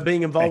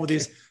 being involved with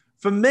this.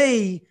 For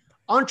me,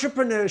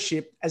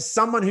 entrepreneurship, as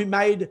someone who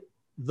made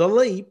the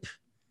leap,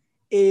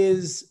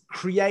 is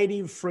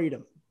creative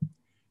freedom.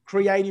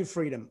 Creative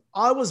freedom.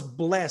 I was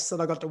blessed that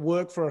I got to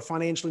work for a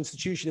financial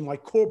institution in my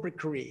corporate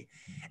career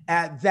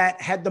that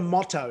had the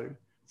motto,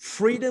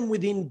 freedom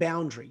within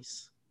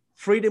boundaries.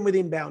 Freedom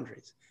within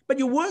boundaries. But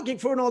you're working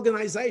for an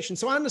organization.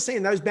 So I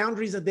understand those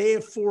boundaries are there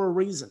for a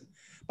reason.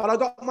 But I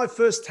got my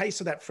first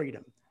taste of that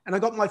freedom. And I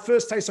got my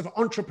first taste of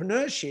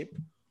entrepreneurship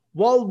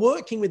while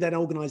working with that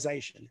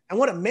organization. And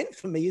what it meant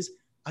for me is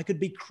I could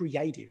be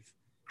creative,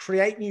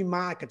 create new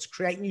markets,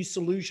 create new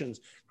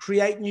solutions,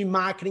 create new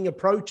marketing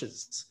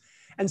approaches.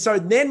 And so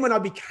then when I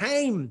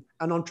became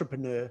an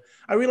entrepreneur,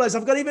 I realized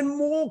I've got even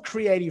more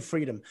creative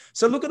freedom.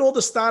 So look at all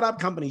the startup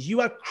companies. You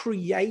are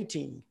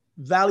creating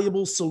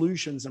valuable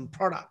solutions and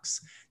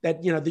products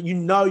that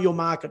your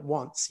market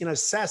wants.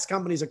 SaaS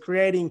companies are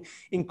creating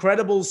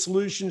incredible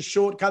solutions,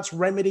 shortcuts,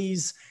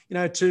 remedies,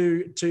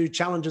 to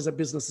challenges that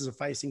businesses are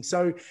facing.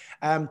 So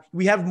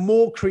we have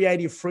more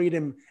creative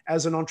freedom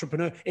as an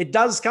entrepreneur. It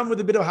does come with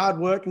a bit of hard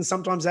work, and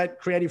sometimes that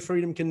creative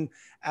freedom can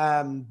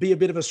be a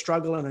bit of a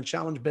struggle and a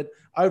challenge. But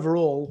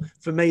overall,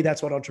 for me,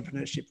 that's what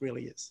entrepreneurship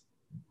really is.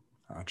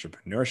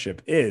 Entrepreneurship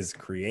is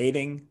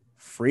creating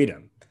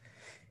freedom.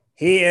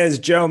 He is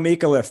Joe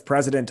Micallef,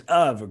 president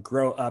of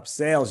Grow Up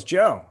Sales.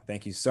 Joe,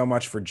 thank you so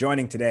much for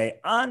joining today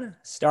on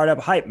Startup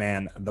Hype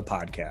Man, the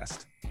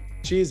podcast.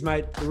 Cheers,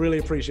 mate. I really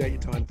appreciate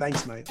your time.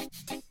 Thanks, mate.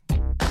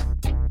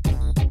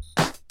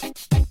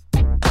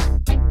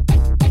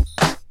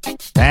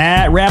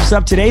 That wraps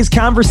up today's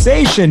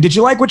conversation. Did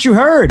you like what you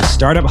heard?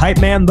 Startup Hype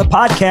Man, the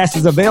podcast,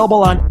 is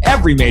available on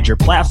every major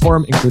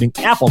platform, including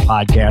Apple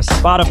Podcasts,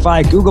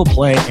 Spotify, Google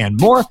Play, and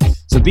more.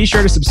 So be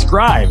sure to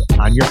subscribe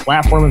on your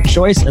platform of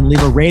choice and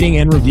leave a rating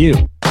and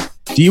review.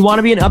 Do you want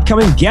to be an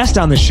upcoming guest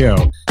on the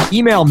show?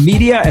 Email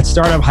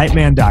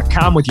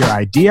media@startuphypeman.com with your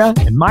idea,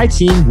 and my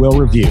team will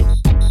review.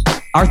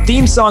 Our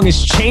theme song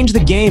is Change the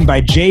Game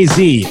by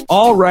Jay-Z,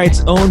 all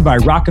rights owned by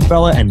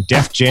Rockefeller and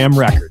Def Jam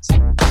Records.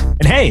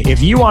 And hey,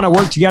 if you want to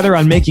work together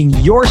on making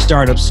your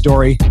startup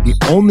story the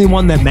only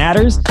one that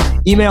matters,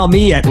 email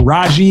me at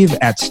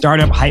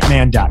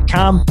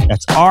rajiv@startuphypeman.com.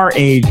 That's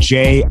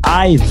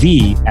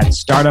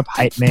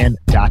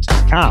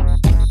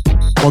RAJIV@startuphypeman.com.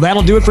 Well,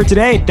 that'll do it for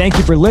today. Thank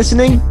you for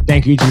listening.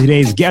 Thank you to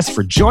today's guests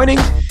for joining.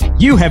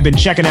 You have been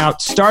checking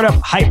out Startup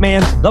Hype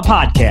Man, the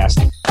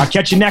podcast. I'll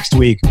catch you next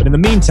week. But in the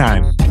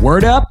meantime,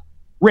 word up,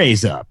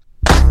 raise up.